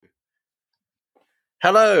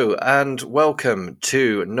Hello and welcome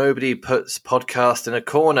to Nobody Puts Podcast in a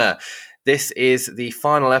Corner. This is the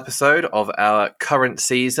final episode of our current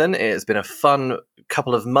season. It has been a fun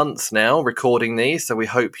couple of months now recording these, so we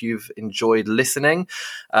hope you've enjoyed listening.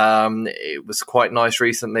 It was quite nice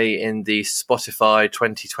recently in the Spotify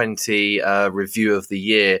 2020 review of the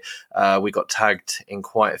year. We got tagged in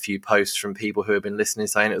quite a few posts from people who have been listening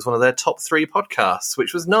saying it was one of their top 3 podcasts,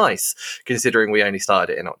 which was nice considering we only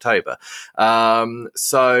started it in October. Really,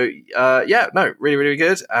 really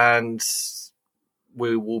good. And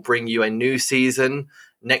we will bring you a new season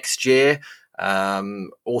next year,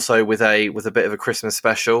 also with a bit of a Christmas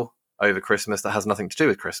special over Christmas that has nothing to do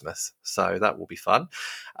with Christmas. So that will be fun.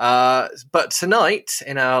 But tonight,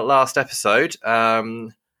 in our last episode,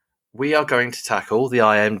 we are going to tackle the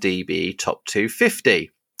IMDb Top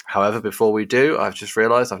 250. However, before we do, I've just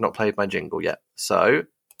realised I've not played my jingle yet. So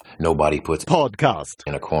Nobody puts podcast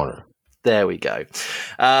in a corner. There we go.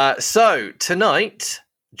 So tonight,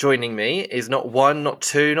 joining me is not 1, not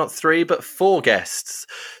 2, not 3, but 4 guests.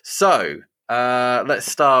 So let's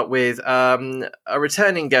start with a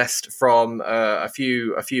returning guest from a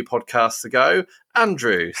few podcasts ago.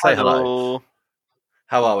 Andrew, say hello.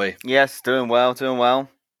 How are we? Yes, doing well.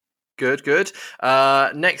 Good.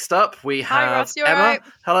 Next up, we have Hi, Ross, you Emma. alright?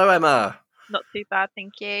 Hello, Emma. Not too bad,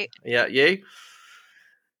 thank you. Yeah, you?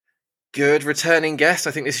 Good, returning guest.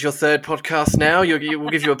 I think this is your 3rd podcast now. We'll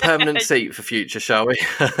give you a permanent seat for future, shall we?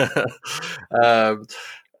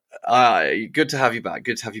 Good to have you back.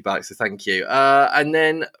 So thank you. And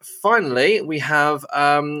then finally, we have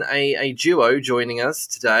a duo joining us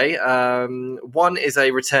today. One is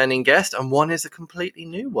a returning guest, and one is a completely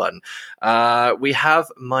new one. We have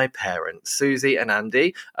my parents, Suzy and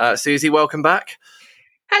Andy. Suzy, welcome back.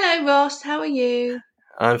 Hello, Ross. How are you?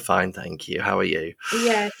 I'm fine, thank you. How are you?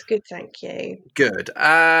 Yes, good, thank you. Good.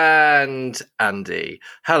 And Andy,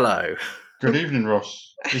 hello. Good evening,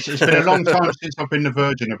 Ross. It's been a long time since I've been the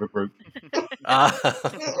virgin of a group. God.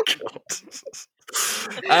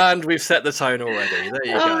 And we've set the tone already. There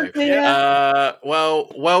you go. Dear.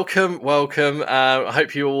 Well, welcome. I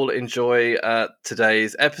hope you all enjoy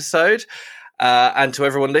today's episode. And to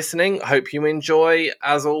everyone listening, hope you enjoy.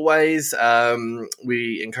 As always,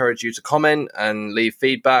 we encourage you to comment and leave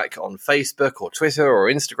feedback on Facebook or Twitter or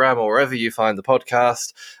Instagram or wherever you find the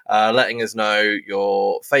podcast, letting us know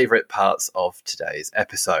your favourite parts of today's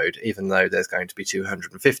episode, even though there's going to be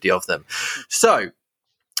 250 of them. So,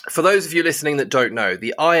 for those of you listening that don't know,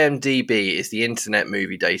 the IMDb is the Internet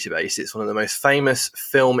Movie Database. It's one of the most famous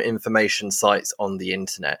film information sites on the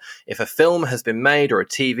internet. If a film has been made or a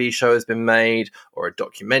TV show has been made or a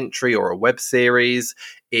documentary or a web series,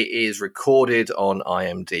 it is recorded on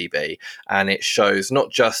IMDb, and it shows not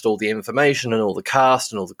just all the information and all the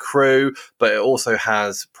cast and all the crew, but it also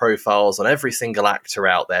has profiles on every single actor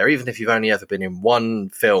out there. Even if you've only ever been in one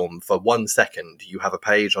film for 1 second, you have a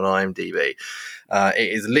page on IMDb.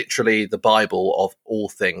 It is literally the Bible of all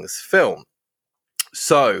things film.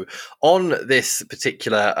 So on this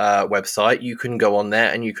particular website, you can go on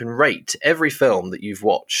there and you can rate every film that you've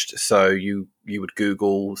watched. So you would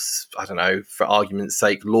Google, I don't know, for argument's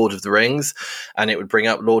sake, Lord of the Rings, and it would bring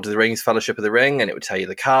up Lord of the Rings, Fellowship of the Ring, and it would tell you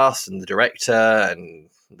the cast and the director and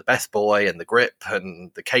the best boy and the grip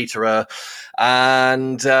and the caterer.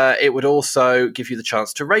 And it would also give you the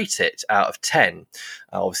chance to rate it out of 10.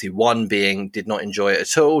 Obviously, 1 being did not enjoy it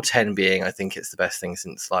at all, 10 being I think it's the best thing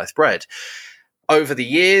since sliced bread. Over the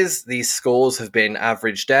years, these scores have been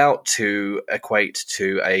averaged out to equate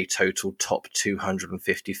to a total top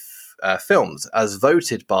 250 films, as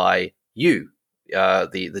voted by you,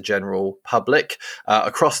 the general public,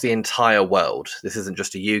 across the entire world. This isn't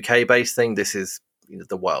just a UK-based thing. This is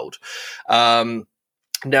the world.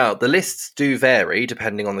 Now, the lists do vary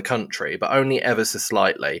depending on the country, but only ever so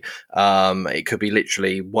slightly. It could be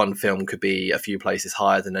literally one film could be a few places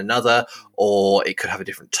higher than another, or it could have a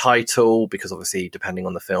different title because obviously depending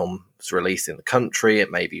on the film's release in the country,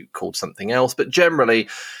 it may be called something else. But generally,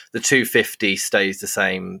 the 250 stays the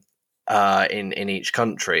same in each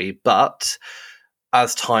country. But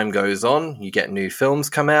as time goes on, you get new films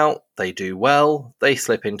come out, they do well, they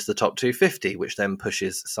slip into the top 250, which then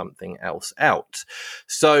pushes something else out.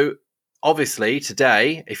 So obviously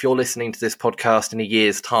today, if you're listening to this podcast in a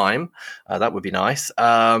year's time, that would be nice.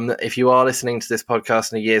 If you are listening to this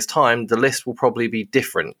podcast in a year's time, the list will probably be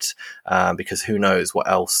different because who knows what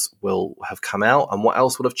else will have come out and what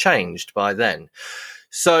else will have changed by then.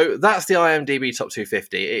 So that's the IMDb Top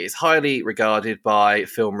 250. It is highly regarded by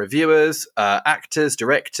film reviewers, actors,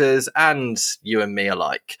 directors, and you and me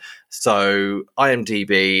alike. So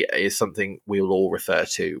IMDb is something we'll all refer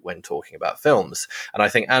to when talking about films. And I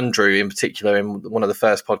think Andrew, in particular, in one of the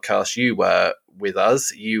first podcasts you were with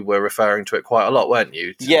us, you were referring to it quite a lot, weren't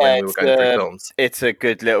you? When we were going through films. It's a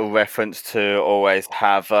good little reference to always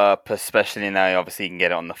have up, especially now. Obviously, you can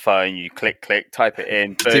get it on the phone. You click, type it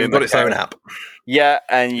in. Boom, It's even got its own app. Yeah,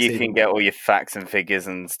 and you can get all your facts and figures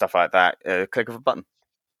and stuff like that. Click of a button.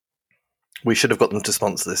 We should have got them to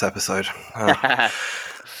sponsor this episode.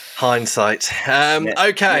 Hindsight.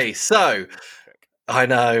 Okay, so I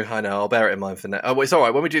know. I'll bear it in mind for now. Oh, it's all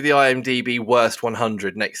right. When we do the IMDb Worst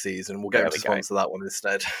 100 next season, we'll get them to sponsor that one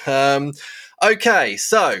instead. Okay,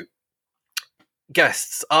 so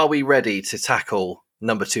guests, are we ready to tackle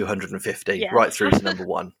number 250 right through to number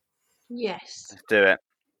 1? Yes. Let's do it.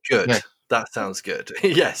 Good. Yeah. That sounds good.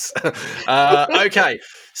 Yes. Okay.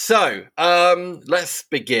 So let's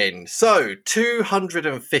begin. So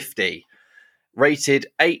 250, rated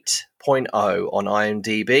 8.0 on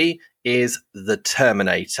IMDb, is The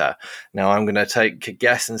Terminator. Now, I'm going to take a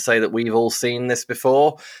guess and say that we've all seen this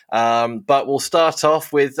before, but we'll start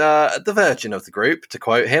off with the virgin of the group, to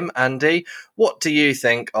quote him, Andy. What do you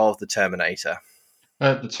think of The Terminator?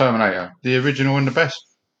 The Terminator. The original and the best.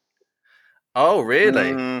 Oh,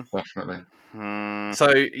 really? Definitely.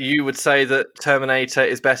 So you would say that Terminator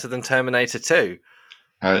is better than Terminator 2?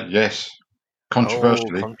 Yes.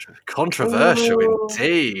 Controversially. Controversial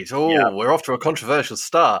indeed. Oh, We're off to a controversial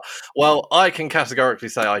start. Well, I can categorically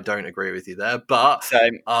say I don't agree with you there, but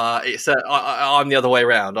I'm the other way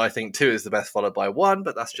around. I think 2 is the best, followed by 1,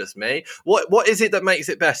 but that's just me. What is it that makes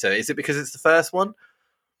it better? Is it because it's the first one?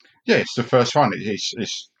 Yeah, it's the first one.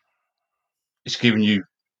 It's giving you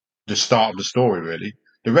the start of the story, really.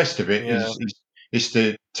 The rest of it is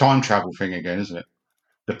the time travel thing again, isn't it?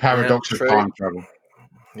 The paradox of time travel.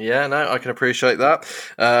 Yeah, no, I can appreciate that.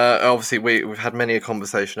 Obviously, we've had many a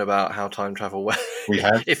conversation about how time travel works. We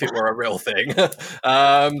have. If it were a real thing.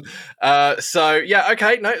 So, yeah,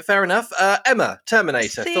 okay, no, fair enough. Emma,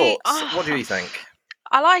 Terminator, thoughts? What do you think?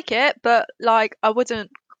 I like it, but, like, I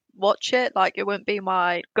wouldn't watch it. Like, it wouldn't be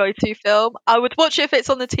my go-to film. I would watch it if it's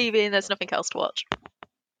on the TV and there's nothing else to watch.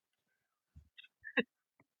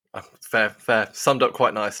 Fair. Summed up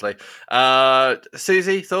quite nicely.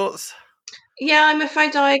 Suzy, thoughts? Yeah, I'm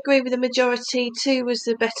afraid I agree with the majority. 2 was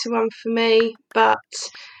the better one for me, but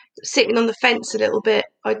sitting on the fence a little bit,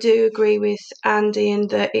 I do agree with Andy in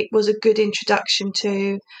that it was a good introduction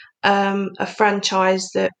to a franchise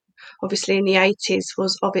that obviously in the 80s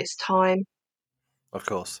was of its time. Of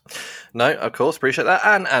course. No, of course, appreciate that.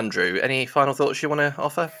 And Andrew, any final thoughts you want to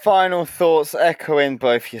offer? Final thoughts, echoing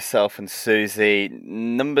both yourself and Suzy.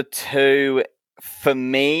 Number 2, for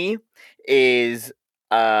me, is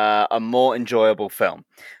a more enjoyable film.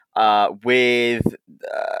 With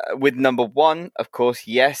number 1, of course,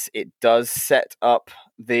 yes, it does set up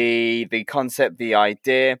the concept, the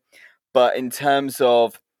idea, but in terms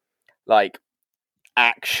of like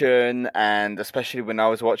action, and especially when I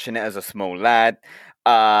was watching it as a small lad,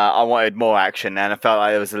 I wanted more action, and I felt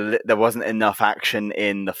like there wasn't enough action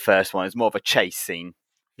in the first one. It was more of a chase scene.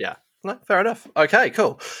 Yeah. No, fair enough. Okay,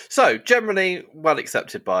 cool. So, generally well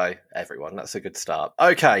accepted by everyone. That's a good start.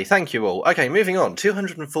 Okay, thank you all. Okay, moving on.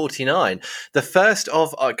 249. The first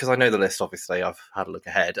of, because I know the list, obviously, I've had a look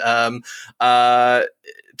ahead.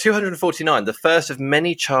 249, the first of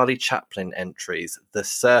many Charlie Chaplin entries, The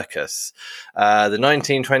Circus. The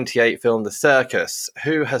 1928 film, The Circus.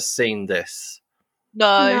 Who has seen this? No.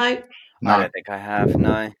 I don't think I have,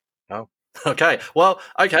 no. Oh. Okay, well,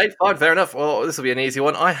 okay, fine, fair enough. Well, this will be an easy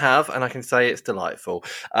one. I have, and I can say it's delightful.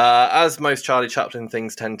 As most Charlie Chaplin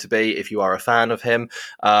things tend to be, if you are a fan of him,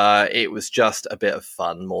 it was just a bit of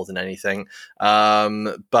fun more than anything.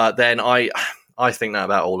 But then I think that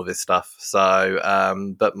about all of his stuff. So,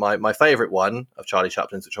 but my favourite one of Charlie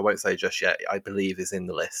Chaplin's, which I won't say just yet, I believe is in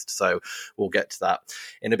the list. So we'll get to that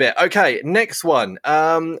in a bit. Okay, next one.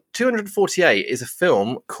 248 is a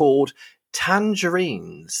film called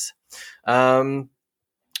Tangerines.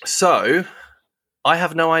 So I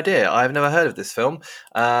have no idea. I've never heard of this film.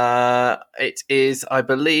 It is, I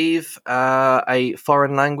believe, a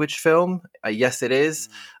foreign language film. Yes, it is.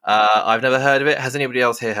 I've never heard of it. Has anybody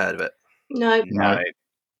else here heard of it? No.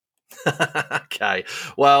 Okay.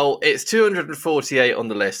 Well, it's 248 on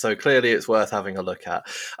the list, so clearly it's worth having a look at.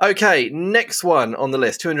 Okay, next one on the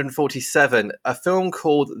list, 247, a film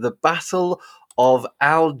called The Battle of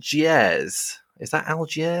Algiers. Is that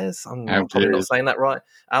Algiers? I'm probably not saying that right.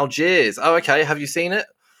 Algiers. Oh, okay. Have you seen it?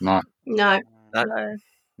 No.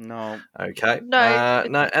 No. Okay. No.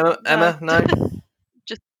 No. Emma. No.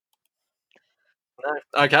 Just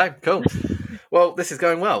No. Okay. Cool. Well, this is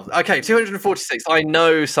going well. Okay. 246. I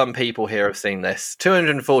know some people here have seen this.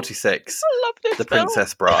 246. I love this The film.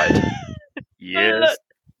 Princess Bride. Yes.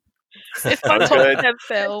 It's my So top good. 10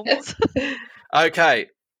 films. Okay.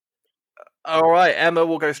 All right, Emma,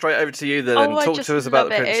 we'll go straight over to you then. Oh, I Talk just to us about love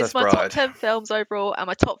The it. Princess It's my top Bride. 10 films overall and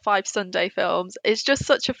my top 5 Sunday films. It's just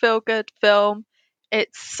such a feel-good film.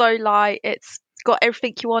 It's so light. It's got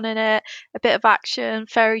everything you want in it. A bit of action,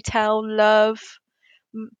 fairy tale, love.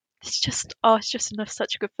 It's just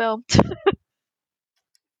such a good film.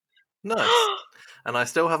 Nice. And I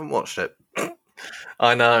still haven't watched it.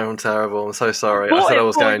 I know, I'm terrible. I'm so sorry. I Bought said it I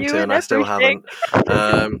was for going you to, and and I still everything.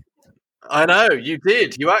 haven't. I know, you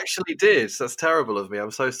did. You actually did. That's terrible of me.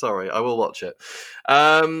 I'm so sorry. I will watch it.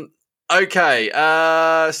 Okay.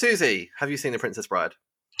 Suzy, have you seen The Princess Bride?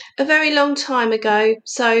 A very long time ago,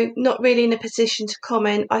 so not really in a position to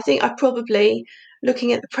comment. I think I probably,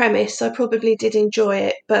 looking at the premise, I probably did enjoy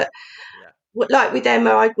it, but like with Emma,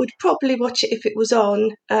 I would probably watch it if it was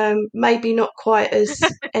on. Maybe not quite as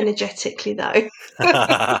energetically though.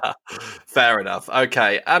 Fair enough.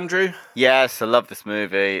 Okay, Andrew? Yes, I love this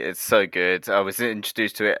movie. It's so good. I was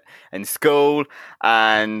introduced to it in school,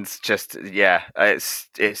 and just it's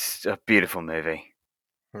a beautiful movie.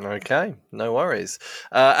 Okay, no worries.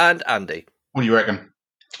 And Andy? What do you reckon?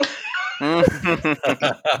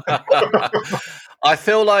 I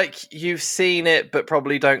feel like you've seen it, but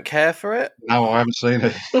probably don't care for it. No, I haven't seen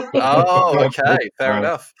it. Oh, okay, fair No.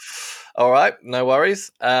 enough. All right, no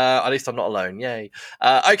worries. At least I'm not alone. Yay.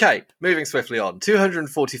 Okay, moving swiftly on.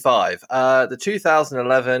 245. The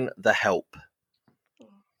 2011 The Help.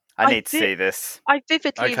 I need to see this. I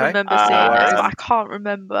vividly Okay, remember seeing this, but worries. I can't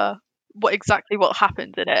remember what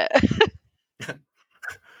happened in it.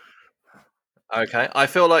 Okay, I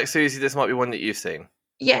feel like, Suzy, this might be one that you've seen.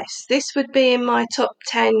 Yes, this would be in my top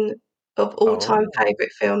 10 of all-time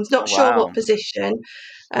favourite films. Not sure what position,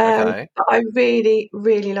 Okay. but I really,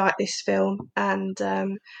 really like this film and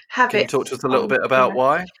have Can it. you talk to us a little bit on, about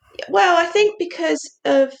why? Well, I think because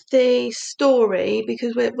of the story,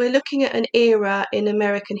 because we're looking at an era in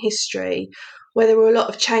American history where there were a lot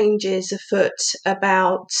of changes afoot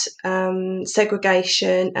about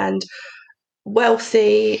segregation and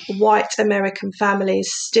wealthy white American families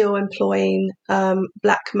still employing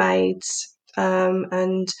black maids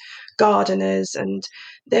and gardeners, and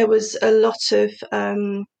there was a lot of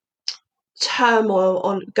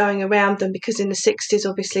turmoil going around them because in the 60s,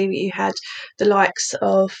 obviously, you had the likes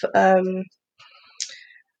of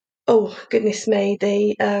oh goodness me,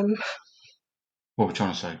 What are we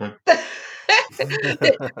trying to say, bro?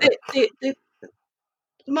 the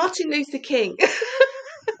Martin Luther King.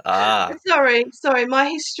 Ah, Sorry, my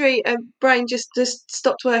history brain just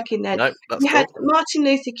stopped working then. no, that's You had cool. Martin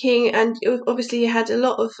Luther King, and obviously you had a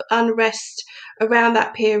lot of unrest around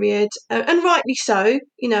that period, and rightly so.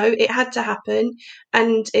 You know, it had to happen,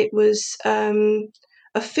 and it was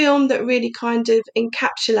a film that really kind of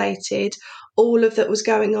encapsulated all of that was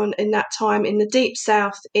going on in that time in the Deep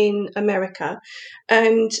South in America.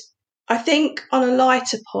 And I think on a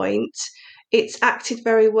lighter point, it's acted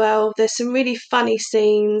very well. There's some really funny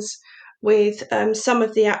scenes with some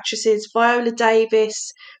of the actresses. Viola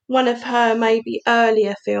Davis, one of her maybe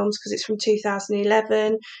earlier films because it's from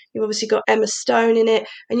 2011. You've obviously got Emma Stone in it,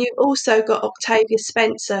 and you've also got Octavia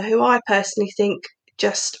Spencer, who I personally think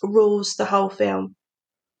just rules the whole film.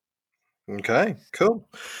 Okay, cool.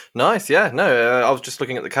 Nice. Yeah, no, I was just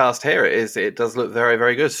looking at the cast here. It does look very,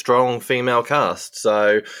 very good. Strong female cast.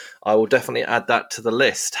 So I will definitely add that to the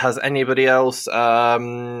list. Has anybody else,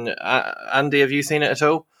 Andy, have you seen it at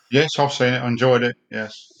all? Yes, I've seen it. I enjoyed it.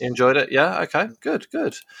 Yes. You enjoyed it? Yeah. Okay. Good.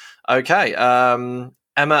 Okay. Emma,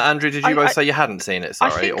 Andrew, did you both say you hadn't seen it?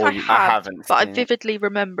 Sorry, I think or I you? haven't but I seen it. vividly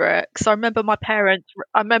remember it because I remember my parents.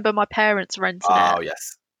 Renting Oh, it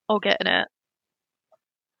yes. or getting it.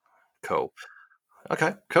 Cool.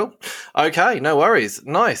 Okay, cool. Okay, no worries.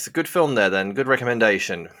 Nice. Good film there then. Good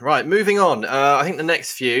recommendation. Right, moving on. I think the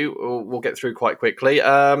next few we'll get through quite quickly.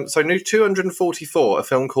 So new 244, a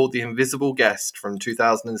film called The Invisible Guest from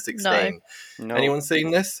 2016. No. Anyone seen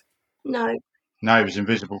this? No. No, he was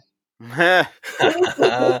invisible. Okay,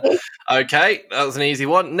 that was an easy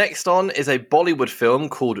one. Next on is a Bollywood film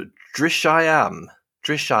called Drishyam.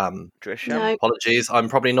 No. Apologies, I'm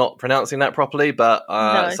probably not pronouncing that properly, but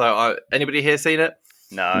No. anybody here seen it?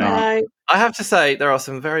 No. No. I have to say there are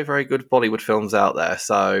some very, very good Bollywood films out there,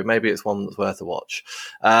 so maybe it's one that's worth a watch.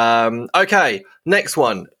 Okay, Next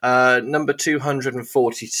one, number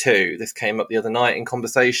 242. This came up the other night in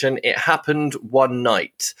conversation. It Happened One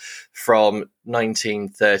Night from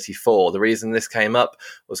 1934. The reason this came up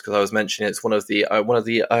was because I was mentioning it's one of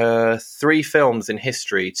the 3 films in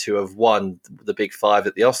history to have won the Big 5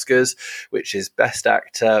 at the Oscars, which is Best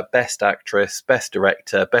Actor, Best Actress, Best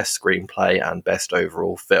Director, Best Screenplay, and Best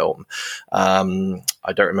Overall Film.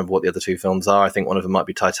 I don't remember what the other 2 films are. I think one of them might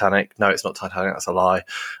be Titanic. No, it's not Titanic. That's a lie.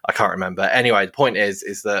 I can't remember. Anyway, the point is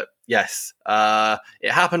that yes,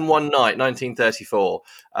 It Happened One Night, 1934.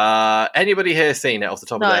 Anybody here seen it off the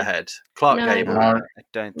top of their head? Clark No. Gable. No. I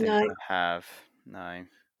don't think I have. No.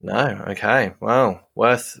 No. Okay. Well,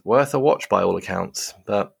 worth a watch by all accounts,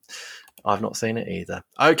 but I've not seen it either.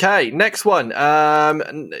 Okay. Next one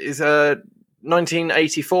is a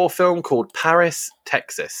 1984 film called Paris,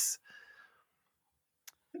 Texas.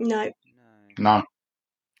 No. No.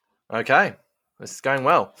 Okay. This is going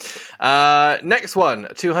well. Next one,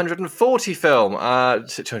 240 film.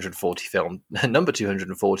 240 film. Number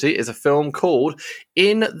 240 is a film called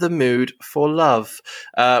In the Mood for Love,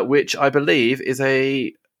 which I believe is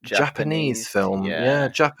a Japanese film. Yeah,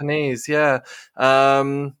 Japanese. Yeah.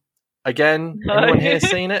 Again, No. anyone here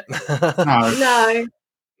seen it? No. No.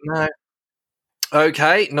 No.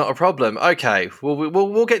 Okay, not a problem. Okay,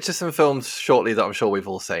 we'll get to some films shortly that I'm sure we've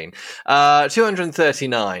all seen.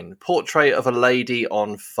 239, Portrait of a Lady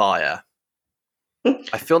on Fire.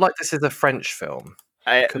 I feel like this is a French film.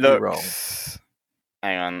 Could be wrong.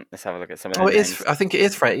 Hang on, let's have a look at some of Oh, the it is. names. I think it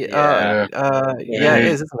is French. Yeah. Yeah, it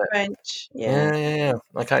is, isn't it? French. Yeah. Yeah.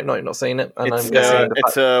 Okay, no, not seen it. And I'm guessing the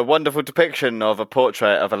It's a wonderful depiction of a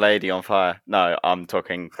portrait of a lady on fire. No, I'm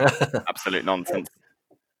talking absolute nonsense.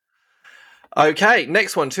 Okay,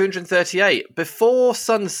 next one, 238, Before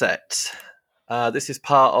Sunset. This is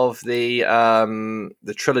part of the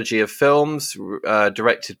trilogy of films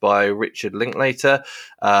directed by Richard Linklater,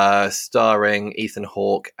 starring Ethan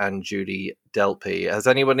Hawke and Judy Delpy. Has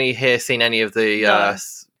anybody here seen any of the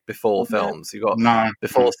Before films? You've got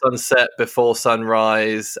Before Sunset, Before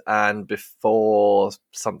Sunrise, and Before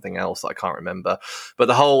something else I can't remember. But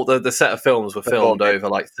the whole the set of films were filmed over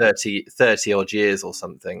like 30 odd years or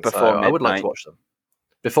something. Before so Midnight. I would like to watch them.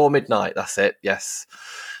 Before Midnight, that's it. Yes.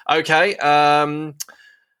 Okay.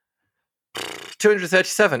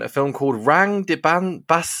 237, a film called Rang de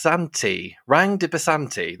Basanti. Rang de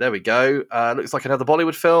Basanti. There we go. Looks like another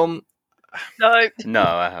Bollywood film. No,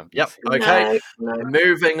 I haven't. Yep. Okay. No.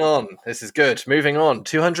 Moving on. This is good. Moving on.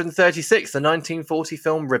 236, the 1940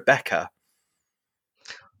 film Rebecca.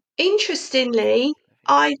 Interestingly,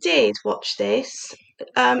 I did watch this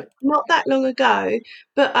not that long ago,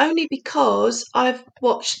 but only because I've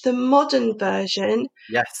watched the modern version.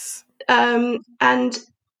 Yes. And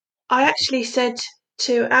I actually said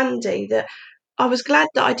to Andy that I was glad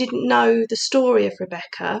that I didn't know the story of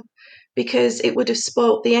Rebecca because it would have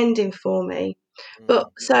spoilt the ending for me. But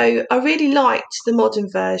so I really liked the modern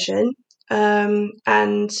version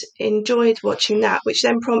and enjoyed watching that, which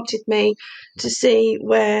then prompted me to see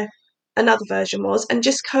where another version was. And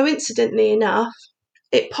just coincidentally enough,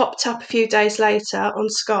 it popped up a few days later on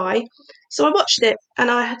Sky. So I watched it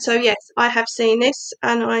yes, I have seen this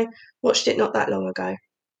and I watched it not that long ago.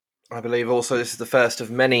 I believe also this is the first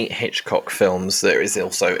of many Hitchcock films that is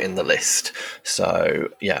also in the list. So,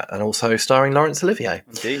 yeah, and also starring Laurence Olivier.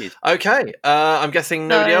 Indeed. Okay, I'm guessing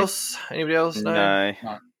nobody No. else? Anybody else? No.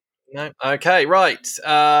 No? Okay, right.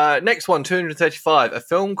 Next one, 235, a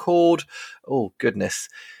film called, oh, goodness,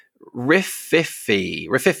 Rififi.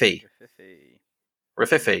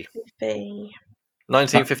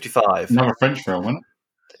 1955. Another French film, wasn't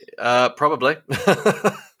it? Probably.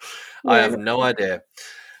 I have no idea.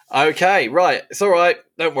 Okay, right. It's all right.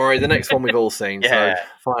 Don't worry. The next one we've all seen. Yeah. So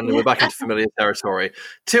finally, we're back into familiar territory.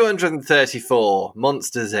 234,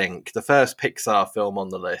 Monsters, Inc., the first Pixar film on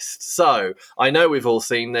the list. So I know we've all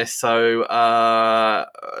seen this. So,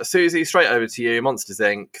 Suzy, straight over to you. Monsters,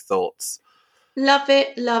 Inc., thoughts? Love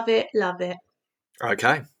it, love it, love it.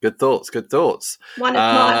 Okay, good thoughts. One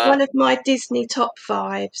of my Disney top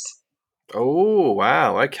 5s. Oh,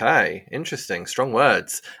 wow. Okay, interesting. Strong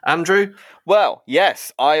words. Andrew? Well,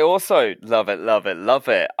 yes, I also love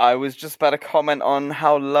it. I was just about to comment on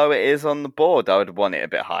how low it is on the board. I would want it a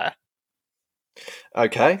bit higher.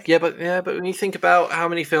 Okay, but when you think about how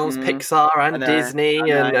many films Pixar and Disney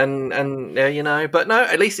and you know, but no,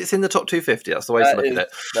 at least it's in the top 250. That's the way to look at it.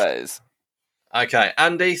 That is. Okay,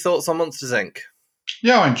 Andy, thoughts on Monsters, Inc.?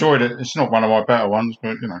 Yeah, I enjoyed it. It's not one of my better ones,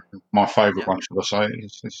 but you know, my favourite one, should I say?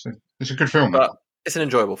 It's a good film. But it's an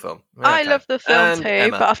enjoyable film. I love the film And too,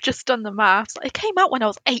 Emma? but I've just done the maths. It came out when I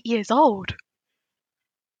was 8 years old.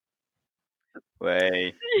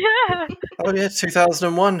 Way. Yeah, Oh yeah,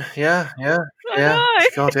 2001. Yeah. I know.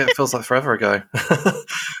 God, yeah, it feels like forever ago.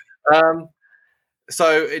 um,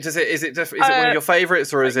 so is it one of your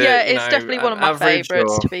favourites, or is Yeah, it it's definitely one of my average?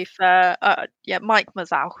 favourites. Or To be fair, yeah, Mike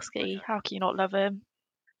Mazowski. How can you not love him?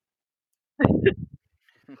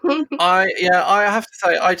 I have to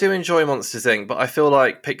say I do enjoy Monsters Inc., but I feel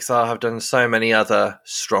like Pixar have done so many other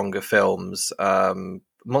stronger films.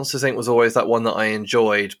 Monsters Inc. was always that one that I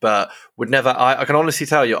enjoyed, but would never. I can honestly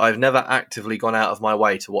tell you, I've never actively gone out of my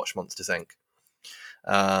way to watch Monsters Inc.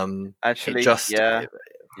 It Actually, just yeah.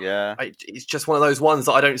 Yeah. it's just one of those ones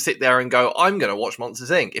that I don't sit there and go, I'm going to watch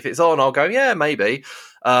Monsters Inc. If it's on, I'll go, yeah, maybe.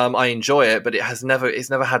 I enjoy it, but it's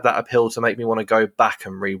never had that appeal to make me want to go back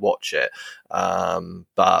and rewatch it.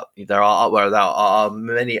 But there are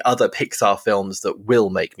many other Pixar films that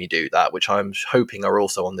will make me do that, which I'm hoping are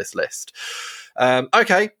also on this list.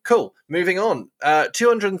 Okay, cool. Moving on.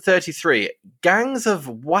 233, Gangs of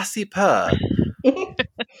Wasseypur.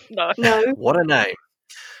 No. No. What a name.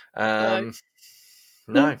 No.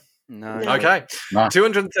 No. No. Okay. No.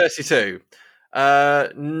 232.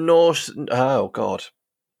 Norse. Oh, God.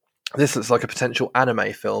 This looks like a potential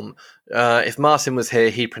anime film. If Martin was here,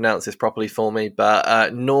 he'd pronounce this properly for me.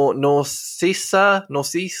 But Nausicaa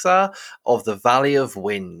of the Valley of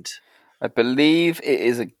Wind. I believe it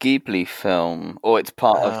is a Ghibli film, or it's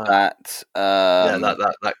part of that.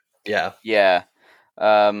 Yeah. Yeah.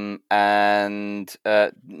 And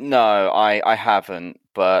no, I haven't,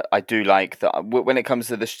 but I do like that. When it comes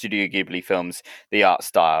to the Studio Ghibli films, the art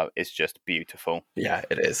style is just beautiful. Yeah,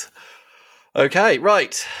 it is. Okay,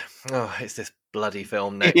 right. Oh, it's this bloody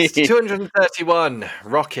film next. 231,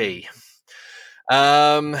 Rocky.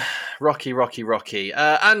 Rocky.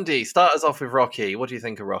 Andy, start us off with Rocky. What do you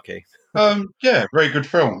think of Rocky? Yeah, very good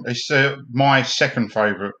film. It's my second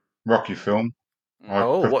favourite Rocky film. I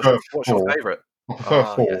prefer What's your four. favourite? I prefer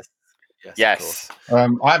four. Yes, of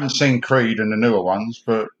course. I haven't seen Creed and the newer ones,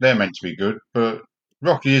 but they're meant to be good. But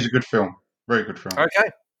Rocky is a good film. Very good film.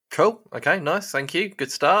 Okay, cool. Okay, nice. Thank you.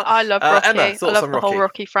 Good start. I love Rocky. Emma, I thoughts love on the whole Rocky?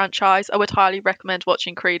 Rocky franchise. I would highly recommend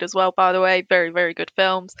watching Creed as well, by the way. Very, very good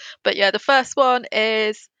films. But yeah, the first one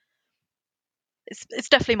is it's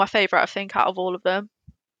definitely my favourite, I think, out of all of them.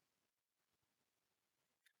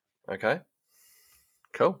 Okay.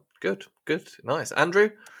 Cool. Good. Nice.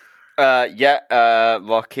 Andrew?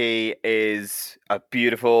 Rocky is a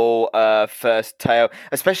beautiful first tale,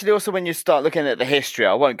 especially also when you start looking at the history.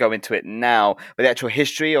 I won't go into it now, but the actual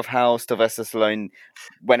history of how Sylvester Stallone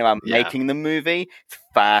went around making the movie, it's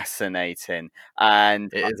fascinating.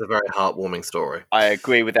 And it is a very heartwarming story. I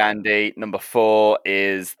agree with Andy. Number 4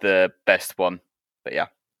 is the best one. But yeah.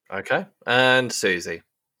 Okay. And Suzy?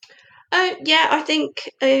 Yeah, I think,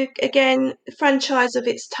 again, franchise of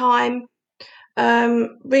its time.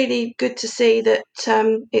 Really good to see that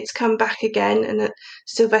it's come back again and that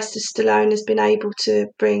Sylvester Stallone has been able to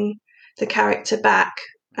bring the character back.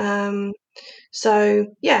 So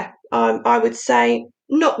yeah, I would say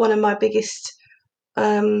not one of my biggest.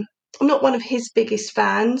 I'm not one of his biggest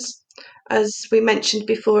fans, as we mentioned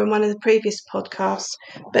before in one of the previous podcasts,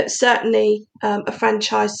 but certainly a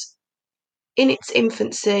franchise in its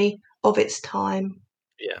infancy of its time.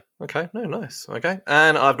 Yeah. Okay. No, nice. Okay.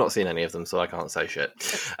 And I've not seen any of them, so I can't say shit.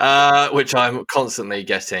 Which I'm constantly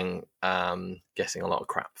getting a lot of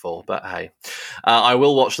crap for. But hey, I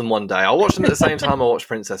will watch them one day. I'll watch them at the same time I watch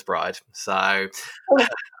Princess Bride. So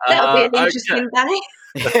That'll be an interesting day.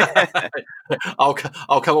 I'll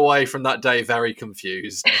come away from that day very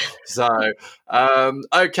confused. So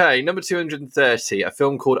okay, number 230, a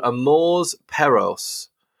film called Amours Perros.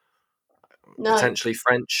 No. Potentially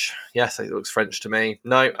French. Yes, it looks French to me.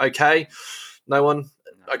 No, okay. No one.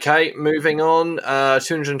 Okay, moving on.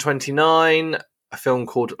 229, a film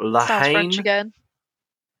called La Sounds Haine. French again.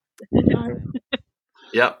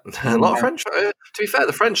 Yep, a lot of French. To be fair,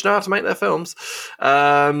 the French know how to make their films.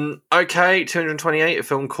 Okay, 228, a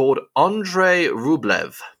film called Andrei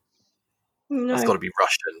Rublev. No. That's got to be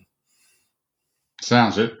Russian.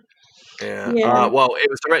 Sounds it. Yeah. Well, it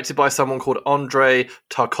was directed by someone called Andrei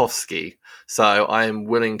Tarkovsky, so I am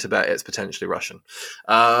willing to bet it's potentially Russian.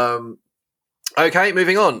 Okay,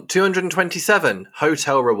 moving on. 227,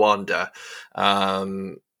 Hotel Rwanda.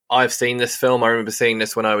 I've seen this film. I remember seeing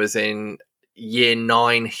this when I was in year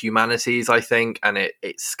 9 humanities, I think, and it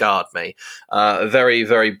scarred me. A very,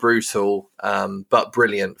 very brutal but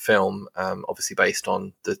brilliant film, obviously based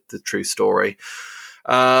on the true story.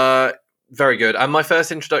 Very good, and my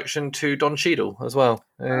first introduction to Don Cheadle as well.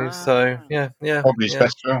 So yeah. Probably his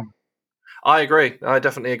best film. I agree. I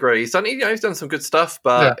definitely agree. He's done some good stuff,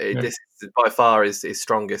 but this is by far his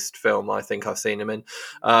strongest film I think I've seen him in.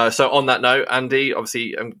 So on that note, Andy,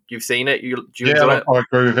 obviously you've seen it. Do you enjoy it? I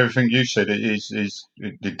agree with everything you said.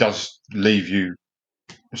 It does leave you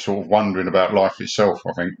sort of wondering about life itself.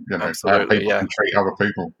 I think how people can treat other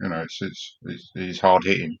people. It's hard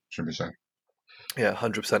hitting, should we say? Yeah,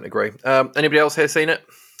 100% agree. Anybody else here seen it?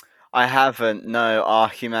 I haven't. No, our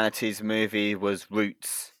humanities movie was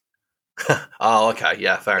Roots. Oh, okay.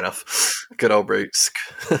 Yeah, fair enough. Good old Roots.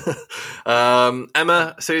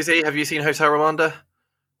 Emma, Suzy, have you seen Hotel Rwanda?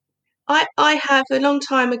 I have a long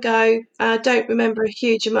time ago. I don't remember a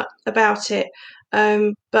huge amount about it,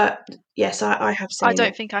 but yes, I have seen it. I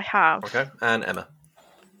don't think I have. Okay, and Emma.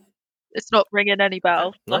 It's not ringing any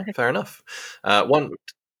bells. Okay. No, fair enough.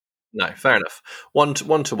 No, fair enough. One to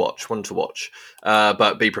watch.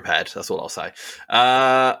 But be prepared. That's all I'll say.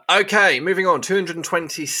 Okay, moving on.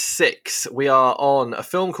 226. We are on a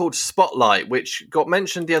film called Spotlight, which got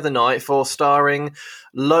mentioned the other night for starring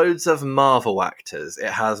loads of Marvel actors.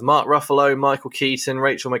 It has Mark Ruffalo, Michael Keaton,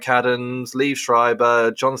 Rachel McAdams, Liev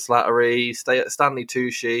Schreiber, John Slattery, Stanley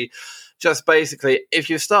Tucci. Just basically, if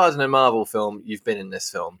you've starred in a Marvel film, you've been in this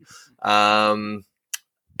film.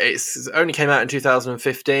 It's only came out in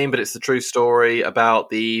 2015, but it's the true story about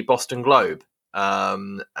the Boston Globe.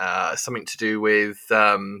 Something to do with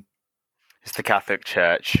it's the Catholic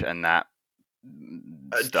Church and that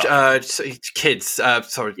kids. Kids.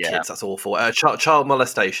 That's awful. Child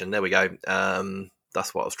molestation. There we go.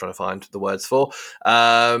 That's what I was trying to find the words for.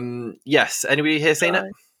 Yes. Anybody here seen it?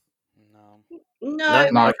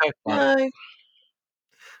 No. Okay.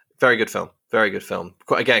 Very good film. Very good film.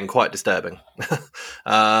 Quite disturbing.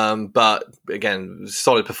 But again,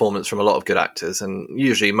 solid performance from a lot of good actors. And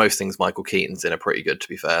usually most things Michael Keaton's in are pretty good, to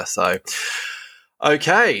be fair. So,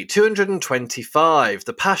 okay, 225.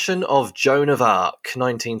 The Passion of Joan of Arc,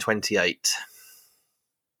 1928.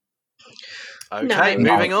 Okay,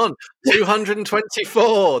 moving on.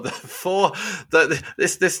 224.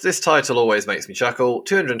 This title always makes me chuckle.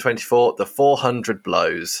 224. The 400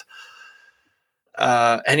 Blows.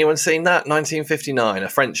 Anyone seen that? 1959, a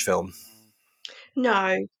French film.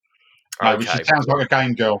 No. No, which sounds like a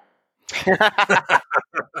game girl.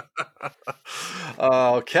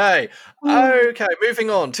 Okay.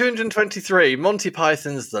 Moving on. 223. Monty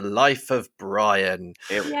Python's The Life of Brian.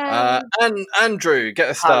 And Andrew, get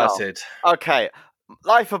us started. Okay,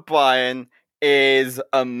 Life of Brian is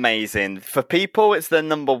amazing. For people, it's their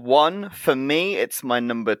number one. For me, it's my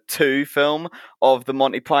number two film of the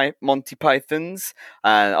Monty Pythons.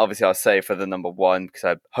 And obviously, I'll say for the number one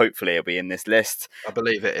because hopefully it'll be in this list. I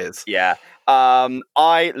believe it is. Yeah.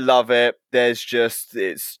 I love it.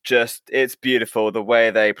 It's beautiful the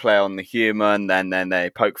way they play on the humor, and then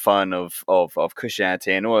they poke fun of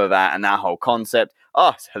Christianity and all of that, and that whole concept.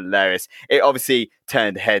 Oh, it's hilarious. It obviously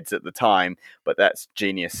turned heads at the time, but that's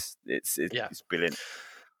genius. It's brilliant.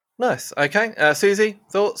 Nice. Okay. Suzy,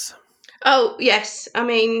 thoughts? Oh, yes. I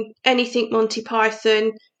mean, anything Monty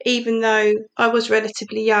Python, even though I was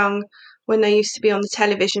relatively young when they used to be on the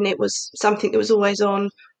television, it was something that was always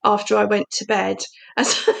on after I went to bed.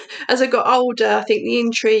 As I got older, I think the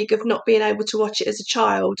intrigue of not being able to watch it as a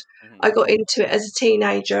child, I got into it as a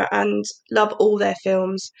teenager and love all their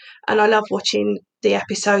films. And I love watching the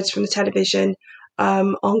episodes from the television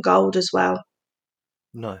on Gold as well.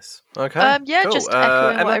 Nice. Okay. Cool. Just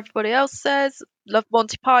echoing what everybody else says. Love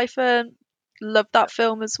Monty Python. Love that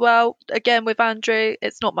film as well. Again, with Andrew,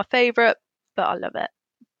 it's not my favourite, but I love it.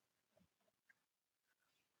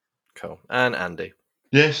 Cool. And Andy?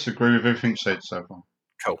 Yes, agree with everything said so far.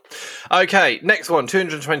 Cool. Okay, next one,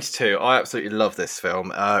 222. I absolutely love this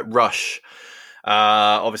film. Rush.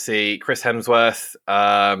 Obviously, Chris Hemsworth.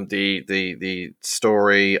 The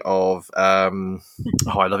story of I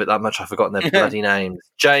love it that much. I've forgotten their bloody names.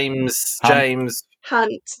 James Hunt.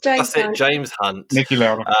 James Hunt. Niki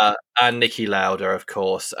Lauda. And Niki Lauda, of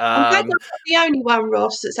course. I'm glad I'm not the only one,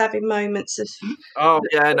 Ross, that's having moments of. Oh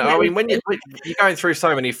yeah, no. I mean, when you're going through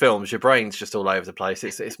so many films, your brain's just all over the place.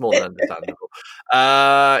 It's more than understandable.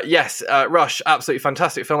 Yes, Rush, absolutely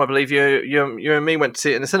fantastic film. I believe you and me went to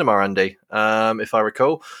see it in the cinema, Andy, if I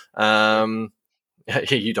recall. You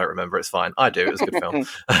don't remember, it's fine. I do. It was a good film.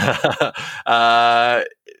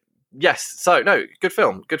 Yes, so no, good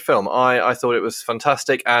film. I thought it was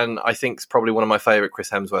fantastic, and I think it's probably one of my favourite Chris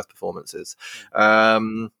Hemsworth performances.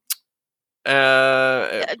 I've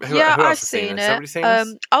seen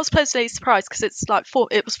it. I was pleasantly surprised because it's like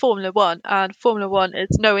it was Formula One, and Formula One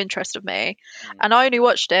is no interest of me, and I only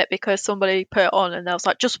watched it because somebody put it on, and I was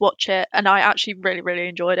like, just watch it, and I actually really, really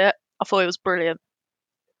enjoyed it. I thought it was brilliant.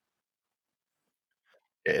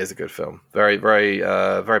 It is a good film. Very, very,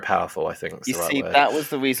 very powerful, I think. You see, that was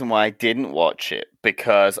the reason why I didn't watch it,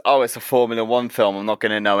 because, it's a Formula One film. I'm not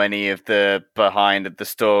going to know any of the behind of the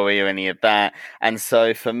story or any of that. And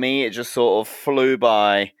so for me, it just sort of flew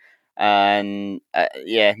by and,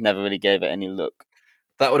 never really gave it any look.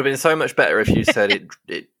 That would have been so much better if you said it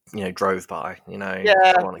drove by, Yeah,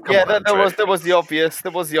 there was the obvious.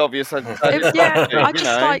 I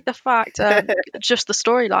just like the fact, just the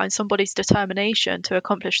storyline, somebody's determination to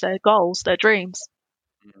accomplish their goals, their dreams.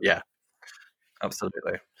 Yeah,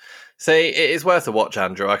 absolutely. See, it is worth a watch,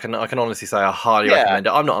 Andrew. I can honestly say I highly recommend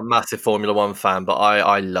it. I'm not a massive Formula One fan, but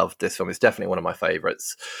I loved this film. It's definitely one of my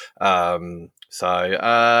favourites.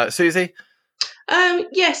 Suzy?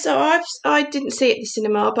 So I didn't see it at the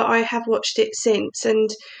cinema, but I have watched it since, and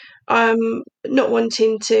not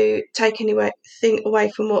wanting to take anything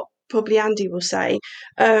away from what probably Andy will say.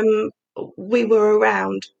 We were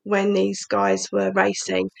around when these guys were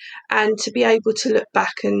racing, and to be able to look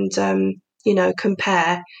back and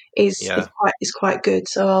compare is quite good.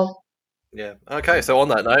 So Okay. So on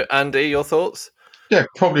that note, Andy, your thoughts? Yeah,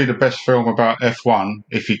 probably the best film about F1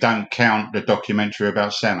 if you don't count the documentary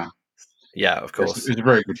about Senna. Yeah, of course. It's a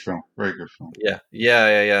very good film. Very good film. Yeah.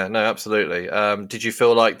 No, absolutely. Did you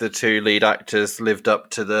feel like the two lead actors lived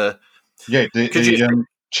up to the? Yeah, the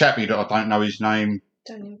chappie that I don't know his name.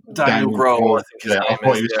 Daniel Grohl, I think his name I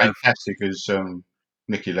thought he was is, fantastic as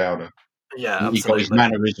Niki Lauda. Yeah, and absolutely. He got his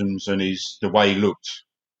mannerisms and the way he looked.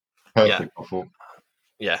 Perfect, I thought.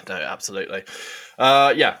 Yeah, no, absolutely.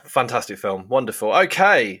 Fantastic film. Wonderful.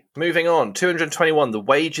 Okay, moving on. 221, The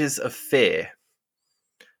Wages of Fear.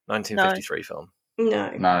 1953 film. No.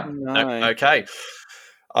 Okay.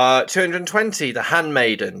 220, The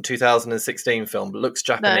Handmaiden, 2016 film. Looks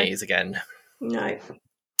Japanese again. No.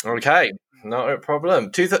 Okay, not a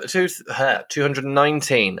problem.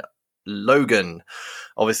 219, Logan.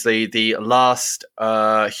 Obviously, the last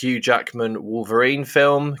Hugh Jackman Wolverine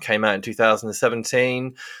film came out in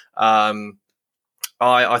 2017. I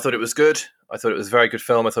thought it was good. I thought it was a very good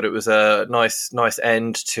film. I thought it was a nice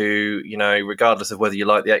end to, regardless of whether you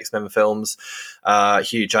like the X-Men films,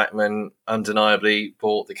 Hugh Jackman undeniably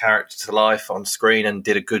brought the character to life on screen and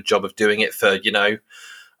did a good job of doing it for,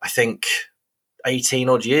 I think 18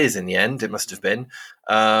 odd years in the end, it must have been.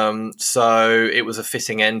 So it was a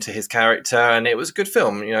fitting end to his character and it was a good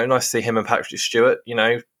film. Nice to see him and Patrick Stewart,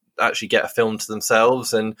 actually get a film to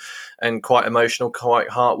themselves and quite emotional, quite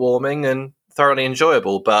heartwarming and thoroughly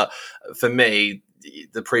enjoyable. But for me,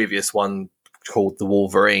 the previous one called The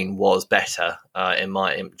Wolverine was better.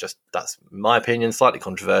 That's my opinion, slightly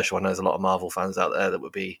controversial. I know there's a lot of Marvel fans out there that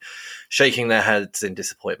would be shaking their heads in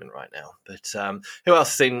disappointment right now. But who else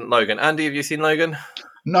has seen Logan? Andy, have you seen Logan?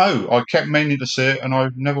 No, I kept meaning to see it and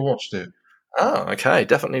I've never watched it. Oh, okay.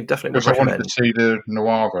 Definitely would because I recommend. wanted to see the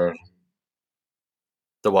noir version.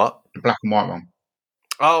 The what? The black and white one.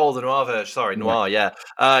 Oh, the noir version. Sorry, noir. Yeah.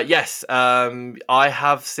 Yes. I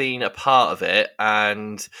have seen a part of it,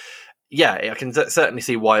 and I can certainly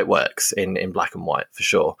see why it works in black and white for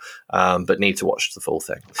sure. But need to watch the full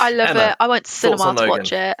thing. I love Emma, it. I went to cinema to Logan?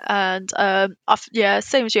 watch it, and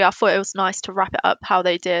same as you. I thought it was nice to wrap it up how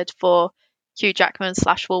they did for Hugh Jackman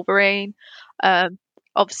 / Wolverine.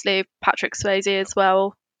 Obviously Patrick Swayze as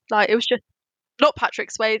well. Like, it was just not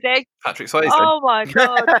Patrick Swayze. Patrick Swayze. Oh my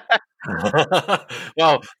god.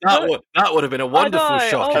 Well, that would have been a wonderful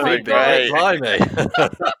shock if he'd been blimey.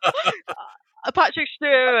 Patrick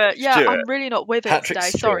Stewart. Yeah, Stewart. I'm really not with it Patrick today.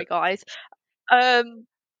 Stewart. Sorry, guys.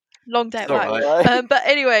 Long day at work. Right. But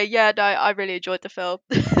anyway, I really enjoyed the film.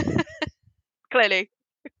 Clearly.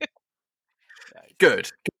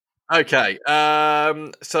 Good. Okay.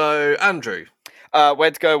 So Andrew.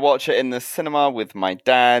 Went to go watch it in the cinema with my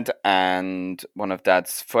dad and one of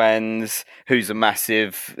Dad's friends, who's a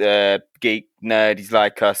massive geek nerd. He's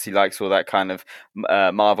like us. He likes all that kind of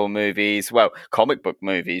Marvel movies. Well, comic book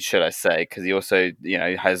movies, should I say? Because he also,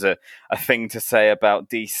 has a thing to say about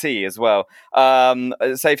DC as well.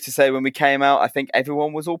 Safe to say, when we came out, I think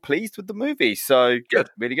everyone was all pleased with the movie. So Good.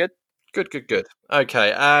 Really good. Good.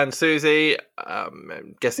 Okay, and Suzy,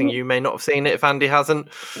 I'm guessing you may not have seen it if Andy hasn't.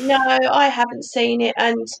 No, I haven't seen it,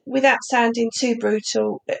 and without sounding too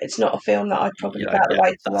brutal, it's not a film that I'd probably about the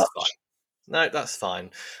way to watch. Fine. No, that's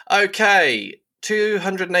fine. Okay,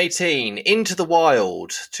 218, Into the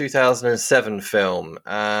Wild, 2007 film.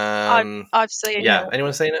 I've seen it. Yeah,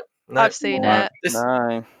 anyone seen it? No? I've seen it.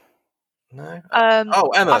 No.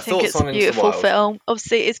 Emma, I think it's a beautiful film. film.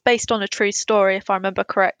 Obviously, it's based on a true story, if I remember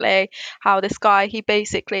correctly. How this guy, he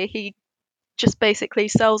just basically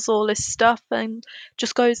sells all this stuff and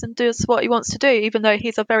just goes and does what he wants to do, even though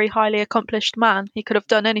he's a very highly accomplished man. He could have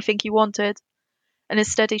done anything he wanted, and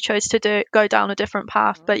instead he chose to go down a different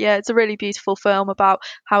path. But yeah, it's a really beautiful film about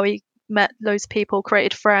how he met loads of people,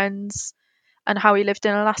 created friends, and how he lived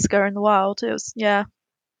in Alaska in the wild. It was, yeah,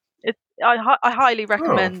 I highly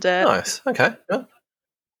recommend it. Nice. Okay. Yeah.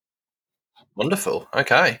 Wonderful.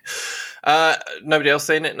 Okay. Nobody else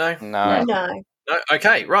seen it? No. No. No. No.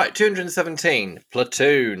 Okay. Right. 217.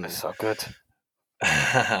 Platoon. That's so good.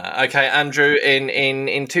 Okay, Andrew.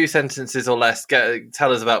 In 2 sentences or less,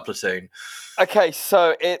 tell us about Platoon. Okay,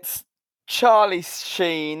 so it's Charlie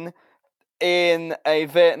Sheen in a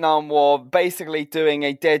Vietnam War, basically doing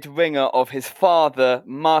a dead ringer of his father,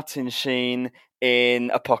 Martin Sheen, in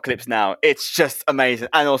Apocalypse Now. It's just amazing.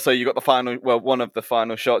 And also you got one of the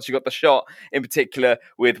final shots. You got the shot in particular